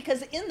that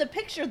because in the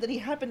picture that he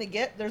happened to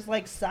get, there's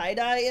like side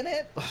eye in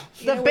it.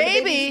 You The know, where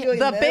baby, baby's doing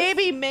the this.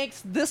 baby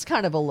makes this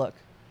kind of a look.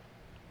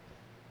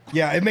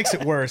 Yeah, it makes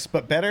it worse,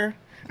 but better.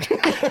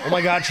 Oh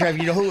my God, Trev!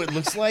 You know who it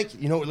looks like?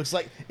 You know what it looks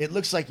like? It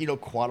looks like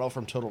Quado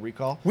from Total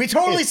Recall. We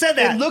totally said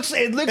that. It looks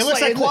like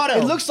Quado.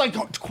 It looks like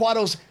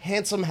Quado's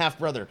handsome half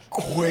brother.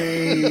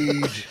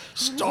 Quaid.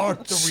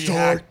 Start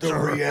the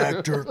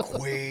reactor,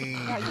 Quaid.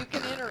 Yeah, you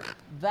can enter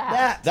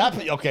that.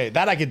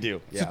 That I could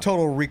do. It's a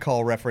Total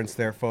Recall reference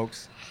there,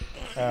 folks.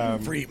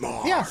 Free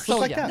Mars. Yeah, just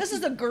like yeah. that. This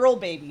is a girl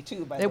baby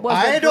too, by the It way.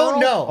 was. I a don't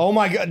girl- know. Oh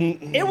my God!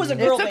 It was a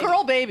girl. It's a baby.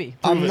 girl baby.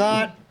 I'm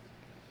not.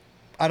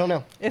 I don't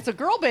know. It's a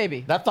girl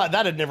baby. That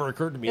had never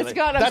occurred to me. It's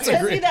got a- that's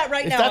Send gr- me that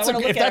right if now. That's I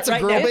wanna if look at that's it a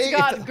right girl now. baby. It's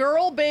got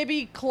girl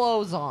baby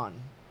clothes on.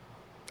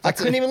 I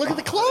couldn't even look at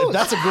the clothes. If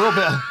that's a girl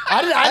baby.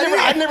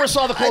 I never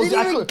saw the clothes.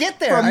 didn't even could-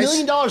 get there. For $1 I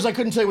million, I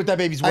couldn't tell you what that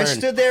baby's I wearing.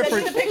 stood there Send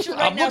for. me the picture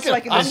right I'm now so I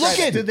can looking. I'm describe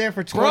I it. stood there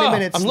for 20 Bruh,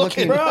 minutes I'm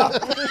looking.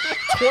 looking.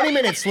 20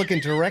 minutes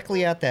looking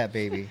directly at that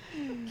baby,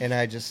 and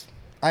I just.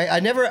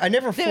 I never Did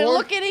it formed.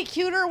 look any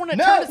cuter when it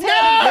No, turned its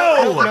head?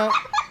 no.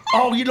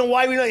 Oh, you know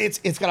why we know it's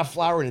got a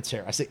flower in its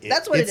hair. I say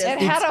That's what it it's-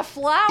 is. It had a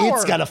flower.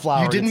 It's got a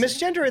flower. You didn't in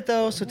its- misgender it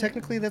though, so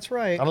technically that's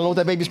right. I don't know what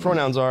that baby's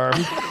pronouns are.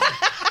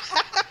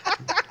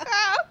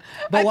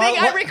 But I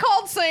think I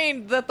recalled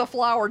saying that the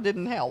flower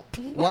didn't help.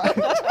 While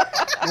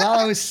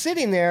I was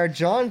sitting there,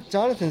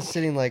 Jonathan's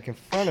sitting like in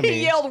front of me.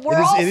 He yelled, "We're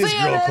all it is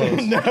seeing girl it!"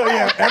 clothes. No,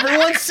 yeah,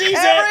 everyone sees it.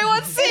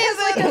 Everyone sees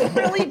It's it. like a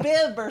frilly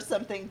bib or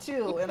something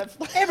too, and it's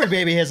Every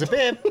baby has a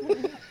bib.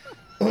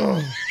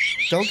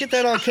 Don't get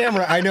that on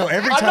camera. I know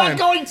every I'm time. not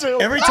going to.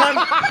 Every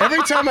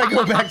time I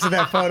go back to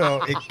that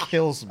photo, it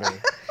kills me.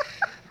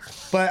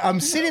 But I'm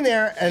sitting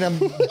there,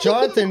 and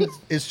Jonathan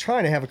is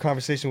trying to have a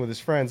conversation with his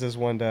friends, as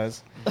one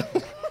does.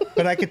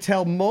 But I could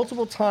tell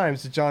multiple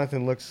times that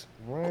Jonathan looks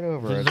right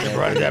over at that.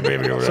 Right, that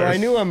baby over So there. I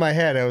knew in my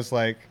head, I was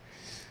like,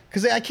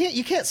 because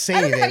you can't say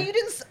I don't know how anything.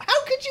 you didn't.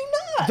 How could you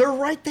not? They're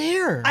right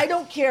there. I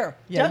don't care.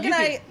 Yeah, Doug you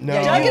and I, could- No.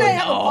 Doug and I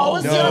have a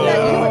policy No. on that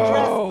you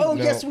address. Oh,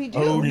 yes, we do.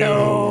 Oh,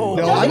 No,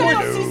 Doug I'm and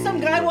I with, will see some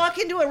guy walk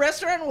into a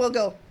restaurant and we'll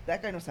go,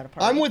 that guy knows how to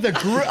party. I'm with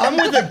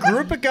a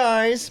group of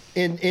guys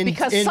in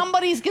Because in,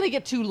 somebody's gonna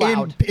get too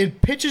loud. in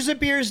pitchers of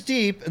beers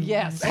deep.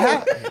 Yes.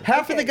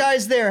 Half of the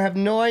guys there have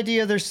no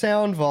idea their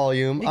sound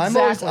volume.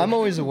 Exactly. I'm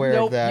always aware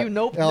Nope, of that.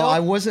 nope. I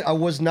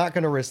was not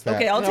going to risk that.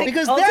 Okay, I'll take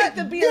because I'll that, take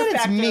the beer then it's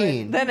factor.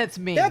 mean. Then it's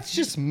mean. That's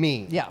just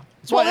mean. Yeah.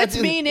 why Well, it's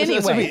it's- mean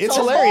it's- anyway. it's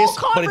The hilarious,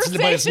 whole but it's not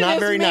conversation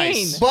very is nice.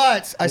 mean.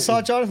 But I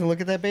saw Jonathan look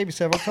at that baby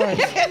several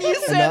times And you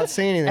said, not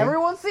say anything.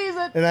 everyone sees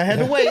it. And I had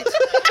to wait.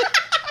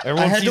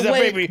 Everyone I had sees to that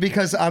wait baby.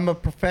 because I'm a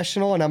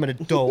professional and I'm an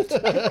adult.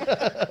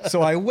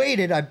 So I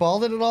waited. I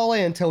balled it all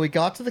in until we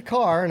got to the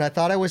car, and I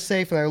thought I was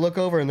safe. And I look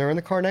over, and they're in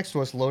the car next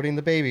to us, loading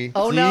the baby.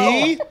 Oh, no.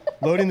 See?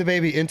 Loading the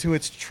baby into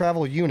its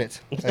travel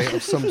unit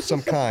of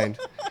some kind.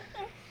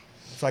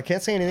 So I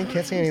can't say anything.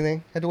 Can't say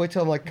anything. Had to wait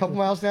till I'm like a couple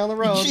miles down the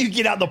road. You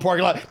get out in the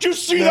parking lot. Did you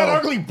see that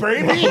ugly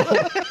baby?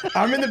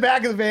 I'm in the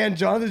back of the van.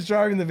 Jonathan's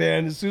driving the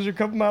van. As soon as we're a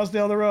couple miles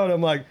down the road,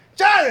 I'm like,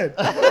 Jonathan,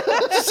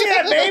 did you see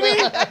that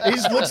baby? He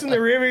just looks in the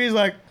rear view. He's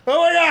like, oh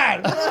my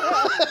God.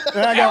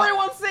 And I go,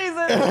 Everyone sees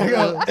it. I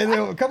go, and then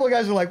a couple of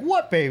guys were like,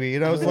 what baby?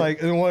 And I was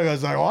like, and one of us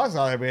was like, oh, I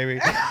saw that baby.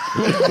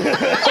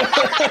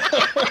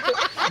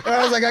 And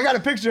I was like, I got a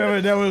picture of it.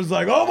 And everyone was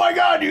like, oh my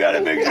God, you got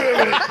a picture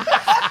of it.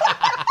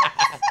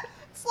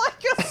 It's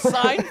like a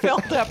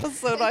Seinfeld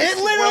episode. I It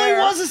literally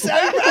swear. was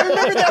I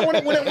remember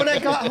that when I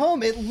got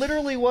home. It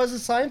literally was a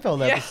Seinfeld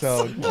Yes.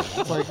 episode.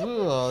 It's like,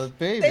 oh,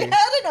 baby. They had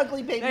an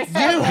ugly baby. They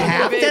had You an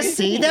have ugly to baby.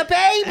 see the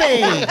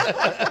baby.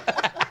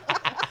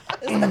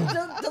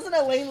 Doesn't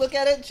Elaine look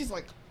at it and she's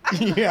like,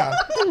 Yeah.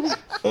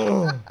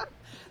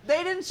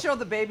 They didn't show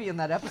the baby in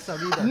that episode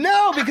either.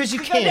 No, because you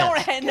No,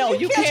 can't. no,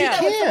 you can't do that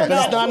can't. with someone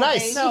That's else's not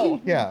nice. baby.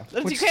 No. Yeah.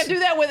 You can't do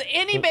that with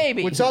any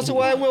baby. Which is also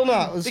why I will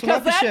not. This will because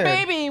not be that shared.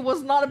 baby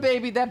was not a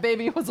baby. That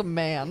baby was a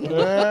man.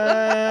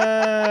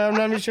 I'm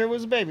not even sure it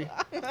was a baby.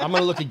 I'm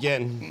gonna look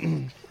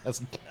again.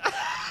 That's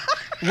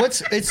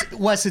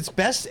Wes, it's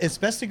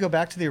best to go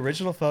back to the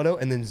original photo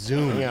and then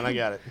zoom. hang on, I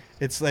got it.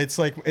 It's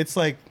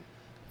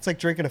like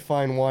drinking a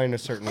fine wine a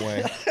certain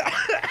way.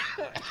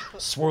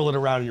 Swirl it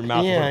around in your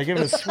mouth. Yeah, give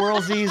it a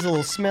swirlsies, a little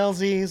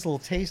smellsies, a little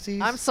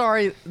tasties. I'm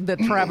sorry that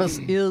Travis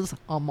is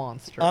a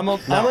monster. I'm I'm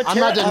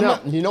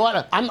you know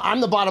what? I'm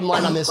the bottom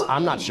line on this.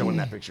 I'm not showing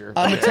that picture.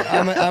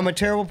 I'm a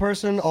terrible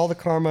person. All the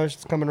karma is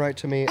coming right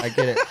to me. I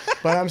get it,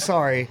 but I'm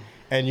sorry.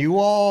 And you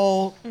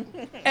all,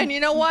 and you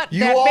know what? You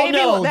that all baby,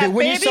 know that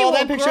when you baby saw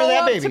that will picture grow of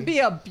that up baby. to be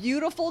a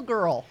beautiful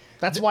girl.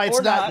 That's why it's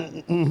Or not.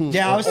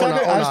 yeah, I was Or talking.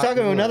 not, or I was not.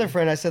 talking to another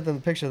friend. I sent them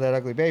the picture of that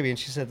ugly baby, and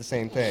she said the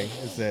same thing.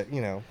 Is that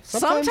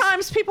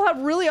Sometimes people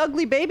have really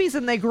ugly babies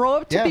and they grow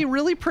up to Yeah. be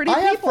really pretty I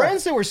have people.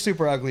 friends that were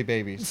super ugly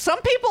babies.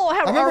 Some people I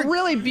are remember-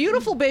 really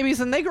beautiful babies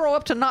and they grow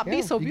up to not be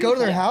Yeah, so you beautiful. go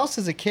to their house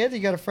as a kid, you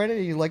got a friend,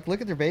 and you like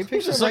look at their baby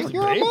picture, this like ugly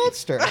you're baby? a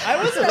monster.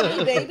 I was an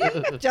ugly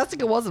baby.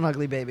 Jessica was an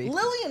ugly baby.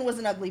 Lillian was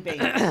an ugly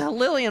baby.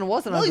 Lillian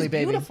was an Lily's ugly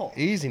baby. beautiful.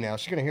 Easy now.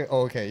 She's gonna hear.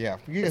 Oh, okay, yeah.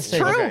 You can say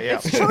True. that. Okay, yeah.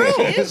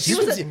 It's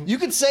true. You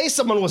could say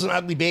someone was an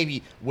ugly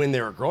baby when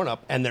they were grown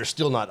up and they're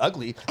still not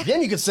ugly.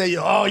 Then you could say,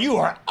 "Oh, you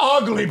are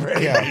ugly,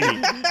 baby."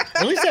 Yeah.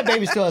 At least that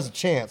baby still has a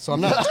chance, so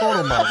I'm not a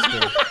total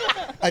monster.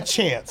 A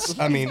chance.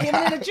 I mean, Give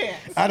it a chance.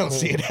 I don't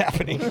see it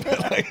happening.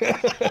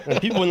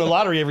 And people win the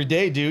lottery every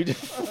day, dude.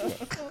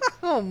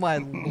 Oh my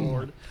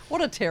lord.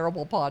 What a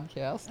terrible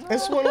podcast.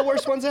 It's one of the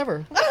worst ones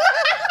ever.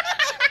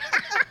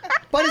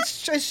 But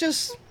it's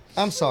just.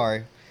 I'm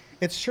sorry.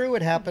 It's true.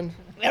 It happened.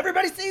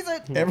 Everybody sees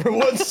it.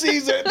 Everyone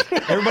sees it.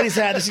 Everybody's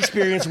had this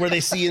experience where they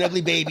see an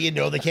ugly baby and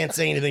know they can't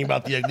say anything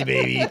about the ugly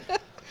baby.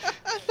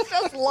 It's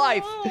just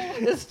life.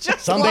 It's just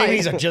Some life.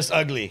 babies are just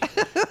ugly.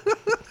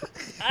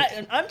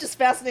 I'm just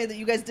fascinated that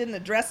you guys didn't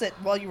address it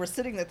while you were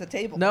sitting at the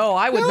table. No,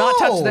 I would not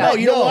touch No. that. No,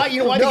 you know No, why? You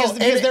know why? no, Because, and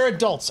because it- they're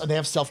adults and they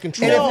have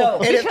self-control. No,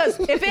 and if- because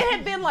if it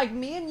had been like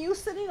me and you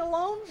sitting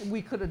alone,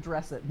 we could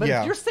address it. But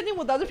Yeah. if you're sitting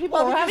with other people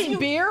Well, who are because having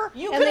beer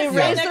you and could they have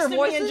raise sat their next to me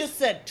and voices, just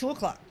said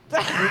 2:00.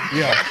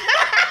 Yeah.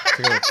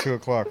 It's like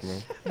 2:00,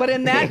 man. but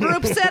in that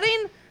group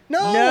setting,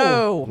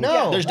 No.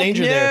 No. There's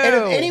danger No. there. And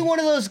if any one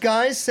of those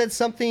guys said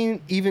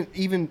something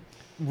even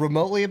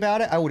remotely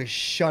about it, I would have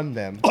shunned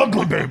them.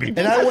 Ugly baby.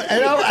 And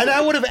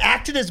I would have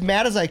acted as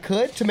mad as I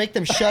could to make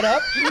them shut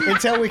up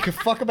until we could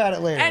fuck about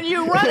it later. and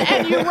you run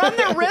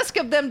the risk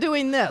of them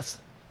doing this.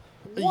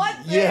 What?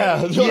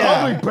 Yeah. Yeah.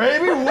 Ugly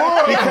baby.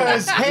 What?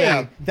 Because hey,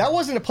 Yeah. that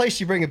wasn't a place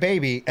you bring a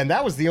baby, and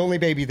that was the only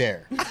baby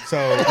there. So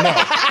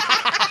no.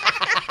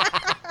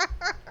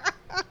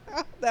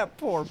 That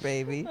poor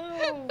baby.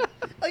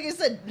 Like I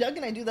said, Doug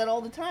and I do that all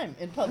the time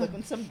in public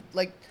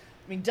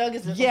when Doug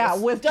is Yeah,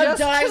 with Doug just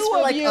dies two for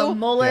of like you, a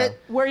mullet,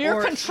 Where you're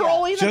or-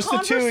 controlling Just the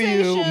the two of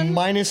you, conversation.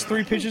 minus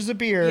 3 pitchers of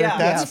beer. Yeah.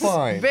 That's Yes.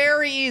 fine.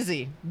 Very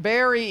easy.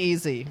 Very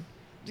easy.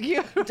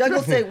 You- Yeah. Doug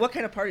will say, "What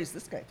kind of party is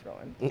this guy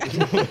throwing?"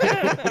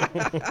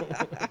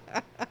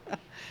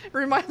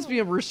 reminds me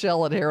of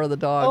Rochelle at Hair of the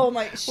Dog. Oh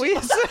my! We-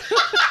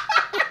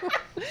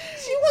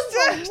 She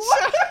was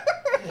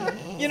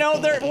You know,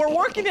 we're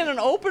working in an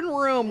open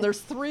room. There's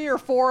 3 or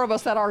 4 of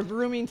us at our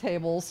grooming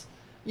tables.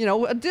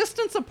 a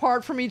distance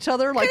apart from each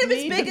other, like Kind of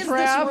me as big to as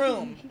Trav. this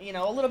room.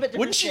 A little bit different.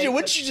 Wouldn't she shape, do?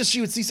 Wouldn't but- she just?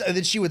 She would see, and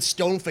then she would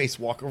stone face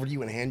walk over to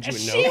you and hand you a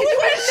She note.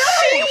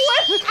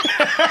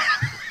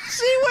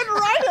 would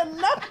write a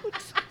note.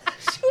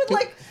 She would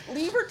like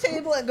leave her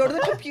table and go to the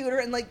computer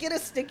and like get a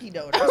sticky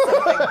note or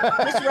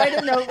something. Just write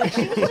a note like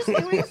she was just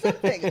doing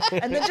something,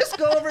 and then just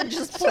go over and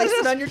just place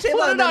it on your table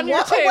put and it then on your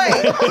walk table.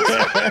 away.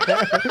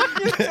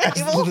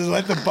 Just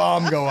let the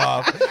bomb go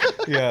off.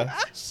 Yeah.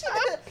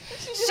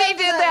 She did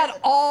that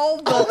all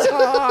the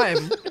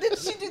time. Did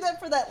she do that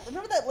for that?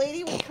 Remember that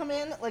lady would come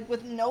in like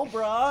with no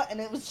bra and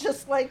it was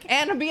just like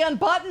And to be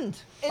unbuttoned.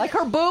 Like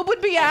her boob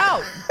would be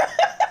out.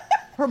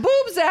 Her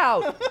boob's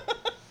out.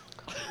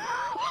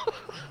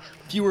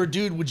 If you were a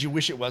dude, would you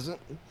wish it wasn't?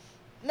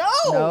 no.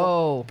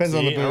 No. Depends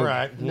on the See, boob. all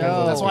right.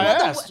 No. That's why I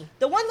asked.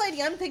 The one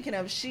lady I'm thinking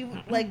of, she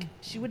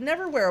would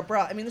never wear a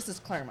bra. I mean, this is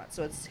Claremont,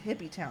 so it's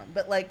hippie town,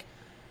 but like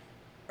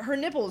her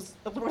nipples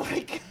were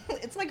like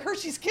it's like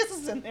Hershey's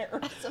Kisses in there.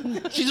 Or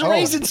something. She's a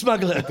raisin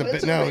smuggler.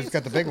 No, he's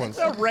got the big ones.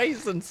 A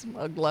raisin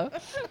smuggler.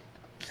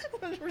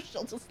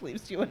 Rochelle just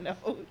leaves you a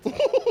note.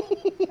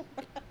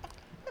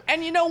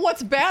 And you know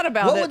what's bad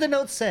about What it? would the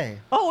note say?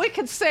 Oh, it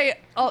could say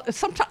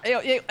sometimes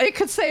it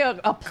could say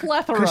a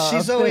plethora. Because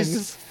she's of always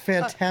things.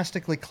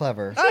 fantastically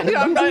clever.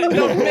 I'm not,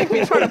 don't make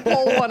me try to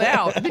pull one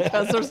out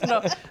because there's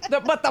no.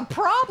 But the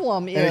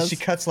problem And is she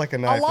cuts like a a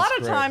knife. lot it's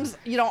of great. times,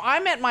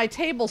 I'm at my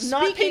table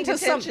Not speaking paying to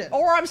attention.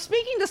 or I'm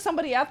speaking to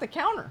somebody at the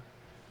counter.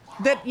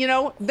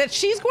 That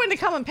she's going to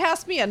come and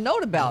pass me a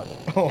note about,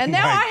 Oh and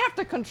now my- I have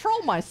to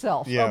control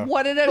myself Yeah. of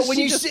what it is. But when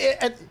she you just, see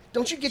it,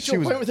 don't you get to She a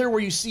was- point with her where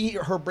you see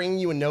her bringing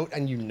you a note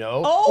and you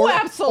know? Oh, Or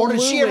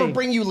did she ever absolutely.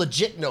 bring you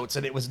legit notes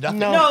and it was nothing?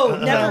 No,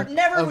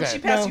 never would Okay. she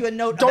pass No. you a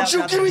note. Don't about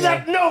you give me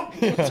nothing.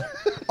 that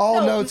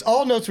note!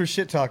 All notes were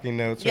shit talking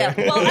notes. Yeah, Right?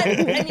 well, I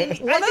mean,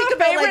 one I of think the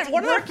about favorite like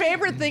one of work- the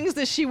favorite things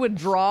that she would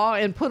draw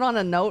and put on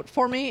a note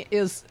for me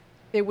is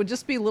it would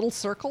just be little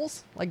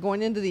circles like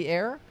going into the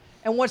air.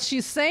 And what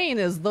she's saying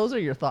is, those are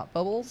your thought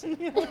bubbles.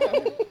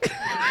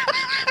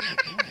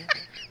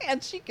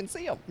 And she can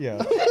see them. Yeah.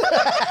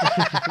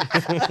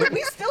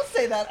 we still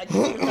say that. I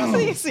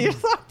can't See your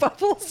thought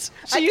bubbles.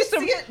 I can see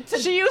it to-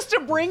 She used to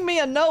bring me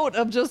a note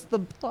of just the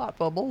thought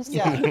bubbles.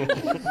 Yeah.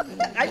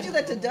 I do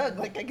that to Doug.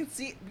 Like, I can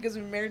see, because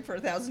we've been married for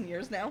 1,000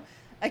 years now,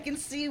 I can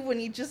see when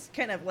he just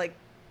kind of, like,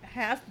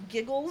 half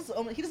giggles.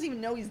 He doesn't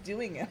even know he's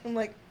doing it. I'm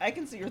like, I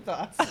can see your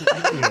thoughts.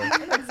 I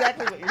know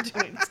exactly what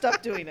you're doing.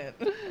 Stop doing it.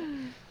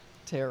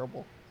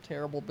 Terrible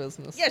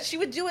business. Yeah, she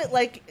would do it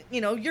like,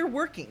 you're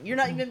working. You're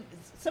not even,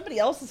 somebody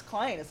else's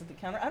client is at the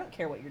counter. I don't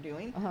care what you're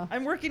doing. Uh-huh.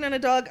 I'm working on a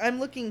dog. I'm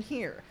looking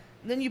here.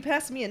 And then you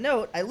pass me a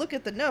note. I look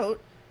at the note.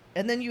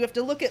 And then you have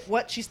to look at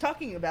what she's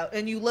talking about,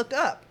 and you look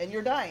up, and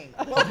you're dying.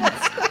 Well,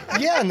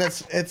 Yeah, and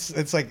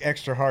it's like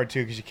extra hard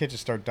too because you can't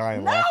just start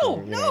dying No,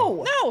 laughing. You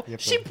know? no. You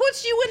have She to-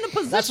 puts you in the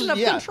position of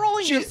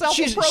controlling yourself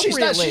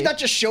appropriately. She's not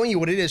just showing you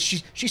what it is.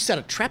 She set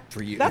a trap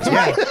for you. That's Yeah.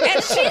 right.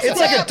 And she's It's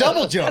like a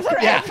double joke.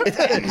 Yeah.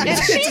 and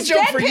It's she's a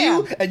joke for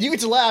you, deadpan. and you get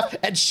to laugh,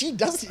 and she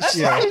does it.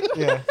 Yeah,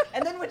 yeah.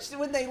 and then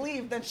when they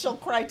leave, then she'll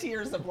cry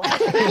tears of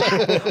laughter.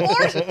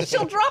 Or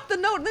she'll drop the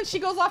note and then she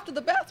goes off to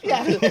the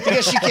bathroom.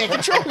 Because she can't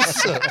control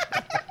herself.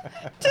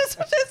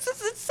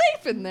 It's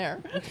safe in there.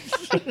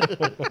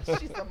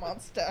 She's a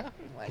monster. Oh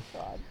my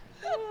God.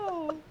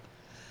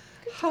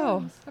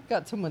 Oh, I've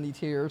got too many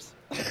tears.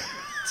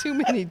 Too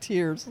many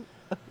tears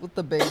with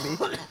the baby.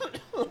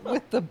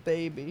 With the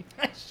baby.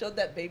 I showed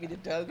that baby to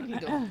Doug, and he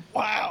goes,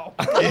 "Wow."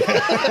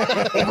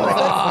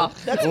 Ah.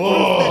 That's proof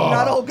that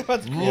not all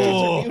God's creatures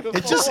are beautiful.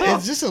 It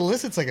just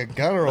elicits like a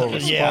guttural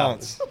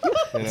response.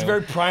 It's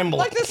very primal.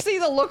 I like to see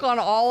the look on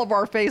all of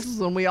our faces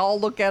when we all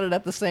look at it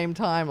at the same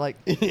time. Like,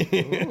 You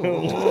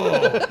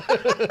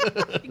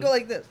go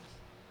like this.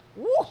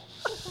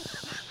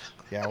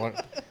 Yeah, when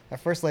I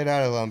first laid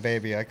eyes on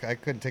baby, I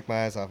couldn't take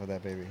my eyes off of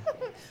that baby.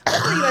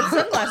 Luckily, you had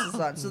sunglasses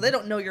on, so they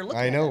don't know you're looking.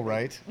 I know,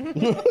 right?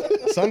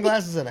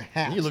 Sunglasses and a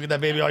hat. You look at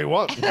that baby all you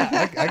want.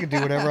 I could do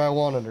whatever I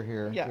want under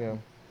here. Yeah.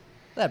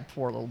 that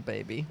poor little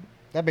baby.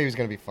 That baby's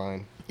gonna be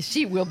fine.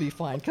 She will be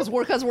fine because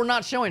we're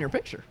not showing her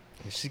picture.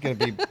 She's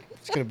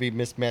gonna be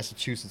Miss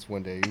Massachusetts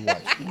one day. You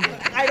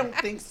watch. I don't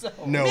think so.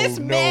 No, Miss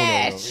no,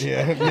 Mash. no.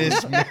 Yeah,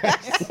 Miss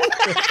Mash.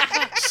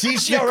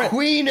 She's the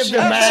queen of the She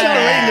already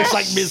mash. looks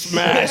like Miss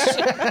Mash.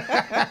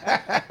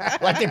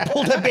 Like they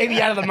pulled that baby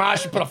out of the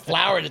mash and put a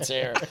flower in its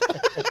hair.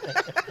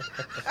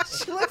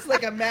 She looks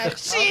like a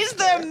mash. She's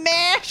the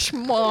mash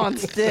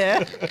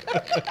monster.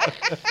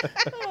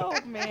 Oh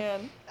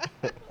man.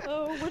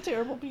 Oh, we're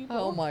terrible people.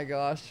 Oh my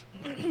gosh.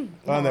 Oh,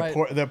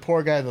 Right. that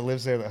poor guy that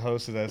lives there that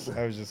hosted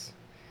us.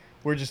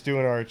 We're just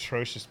doing our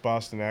atrocious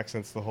Boston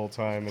accents the whole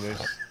time, and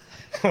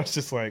I was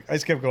just like, I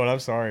just kept going, "I'm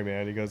sorry,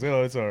 man." He goes,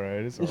 "Oh, it's all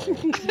right, it's all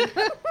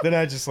right." Then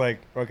I just like,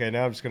 okay,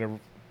 now I'm just gonna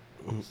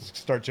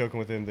start joking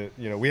with him that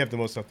we have the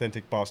most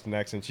authentic Boston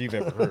accents you've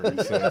ever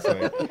heard. So it's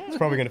like it's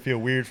probably gonna feel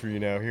weird for you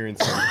now hearing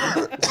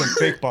some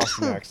fake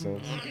Boston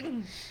accents.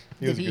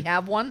 Did he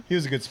have one? He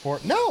was a good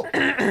sport. No,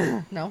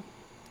 No.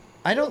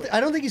 I don't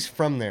think he's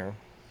from there.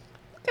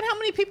 Look at how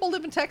many people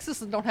live in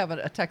Texas and don't have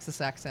a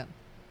Texas accent.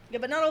 Yeah,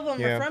 but not all of them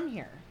Yeah. are from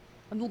here.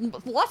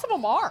 Lots of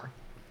them are.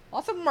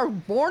 Lots of them are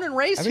born and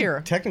raised I think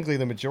here. technically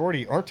the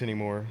majority aren't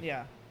anymore.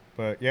 Yeah.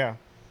 But yeah.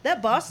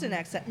 That Boston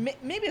accent,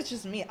 maybe it's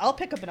just me. I'll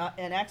pick up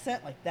an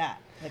accent like that.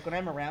 Like when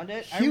I'm around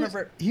it. I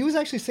remember. He was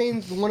actually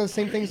saying one of the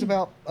same things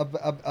about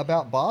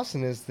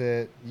Boston is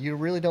that you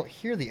really don't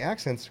hear the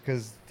accents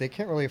because they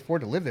can't really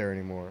afford to live there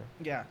anymore.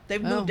 Yeah.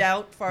 They've moved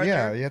out farther.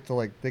 Yeah, you have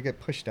to they get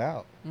pushed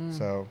out.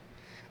 So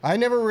I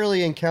never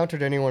really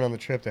encountered anyone on the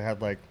trip that had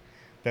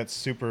that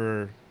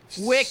super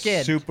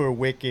wicked,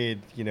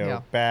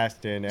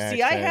 Boston accent.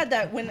 See, I had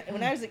that when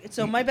I was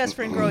so my best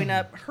friend growing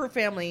up, her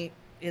family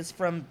is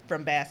from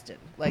Boston.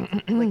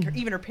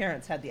 Even her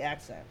parents had the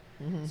accent.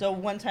 Mm-hmm. So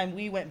one time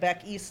we went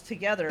back east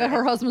together. And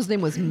her husband's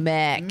name was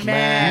Mac.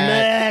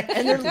 Mac.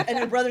 And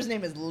her brother's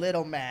name is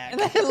Little Mac.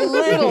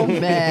 Little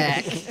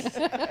Mac.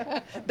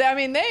 I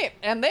mean, they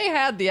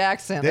had the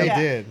accent. They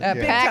did.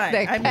 Big time.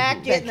 They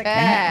packed the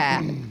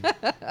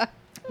cat.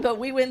 But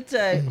we went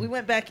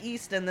back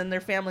east, and then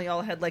their family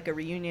all had a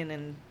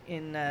reunion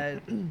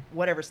in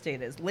whatever state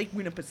it is, Lake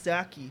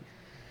Winnipesaukee.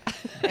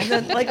 And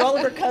then all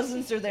of her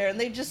cousins are there, and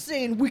they just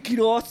saying "wicked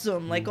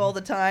awesome" all the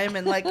time,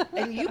 and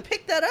and you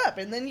pick that up,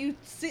 and then you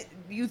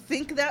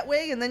think that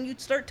way, and then you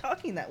start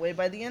talking that way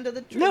by the end of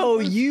the trip. No,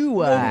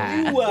 you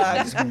are.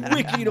 It's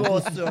wicked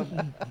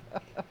awesome.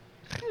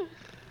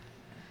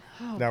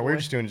 No, we're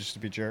just doing it just to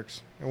be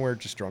jerks, and we're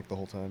just drunk the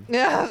whole time.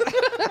 Yeah.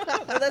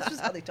 No, that's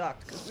just how they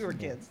talked because we were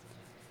kids.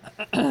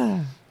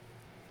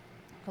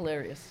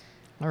 Hilarious.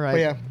 All right. But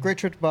yeah, great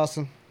trip to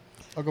Boston.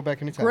 I'll go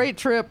back anytime. Great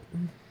trip.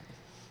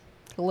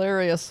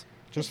 Hilarious.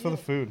 Just for the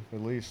food,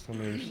 at least. I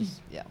mean, it's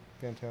just Yeah.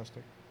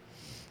 fantastic.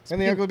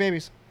 And the ugly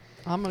babies.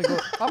 I'm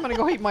gonna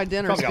go eat my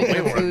dinner. Probably got Speaking way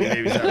of more food.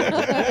 babies out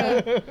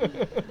there.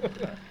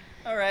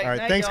 All right. All right,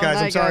 night, thanks, y'all. guys.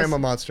 I'm Night, sorry guys. I'm a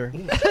monster.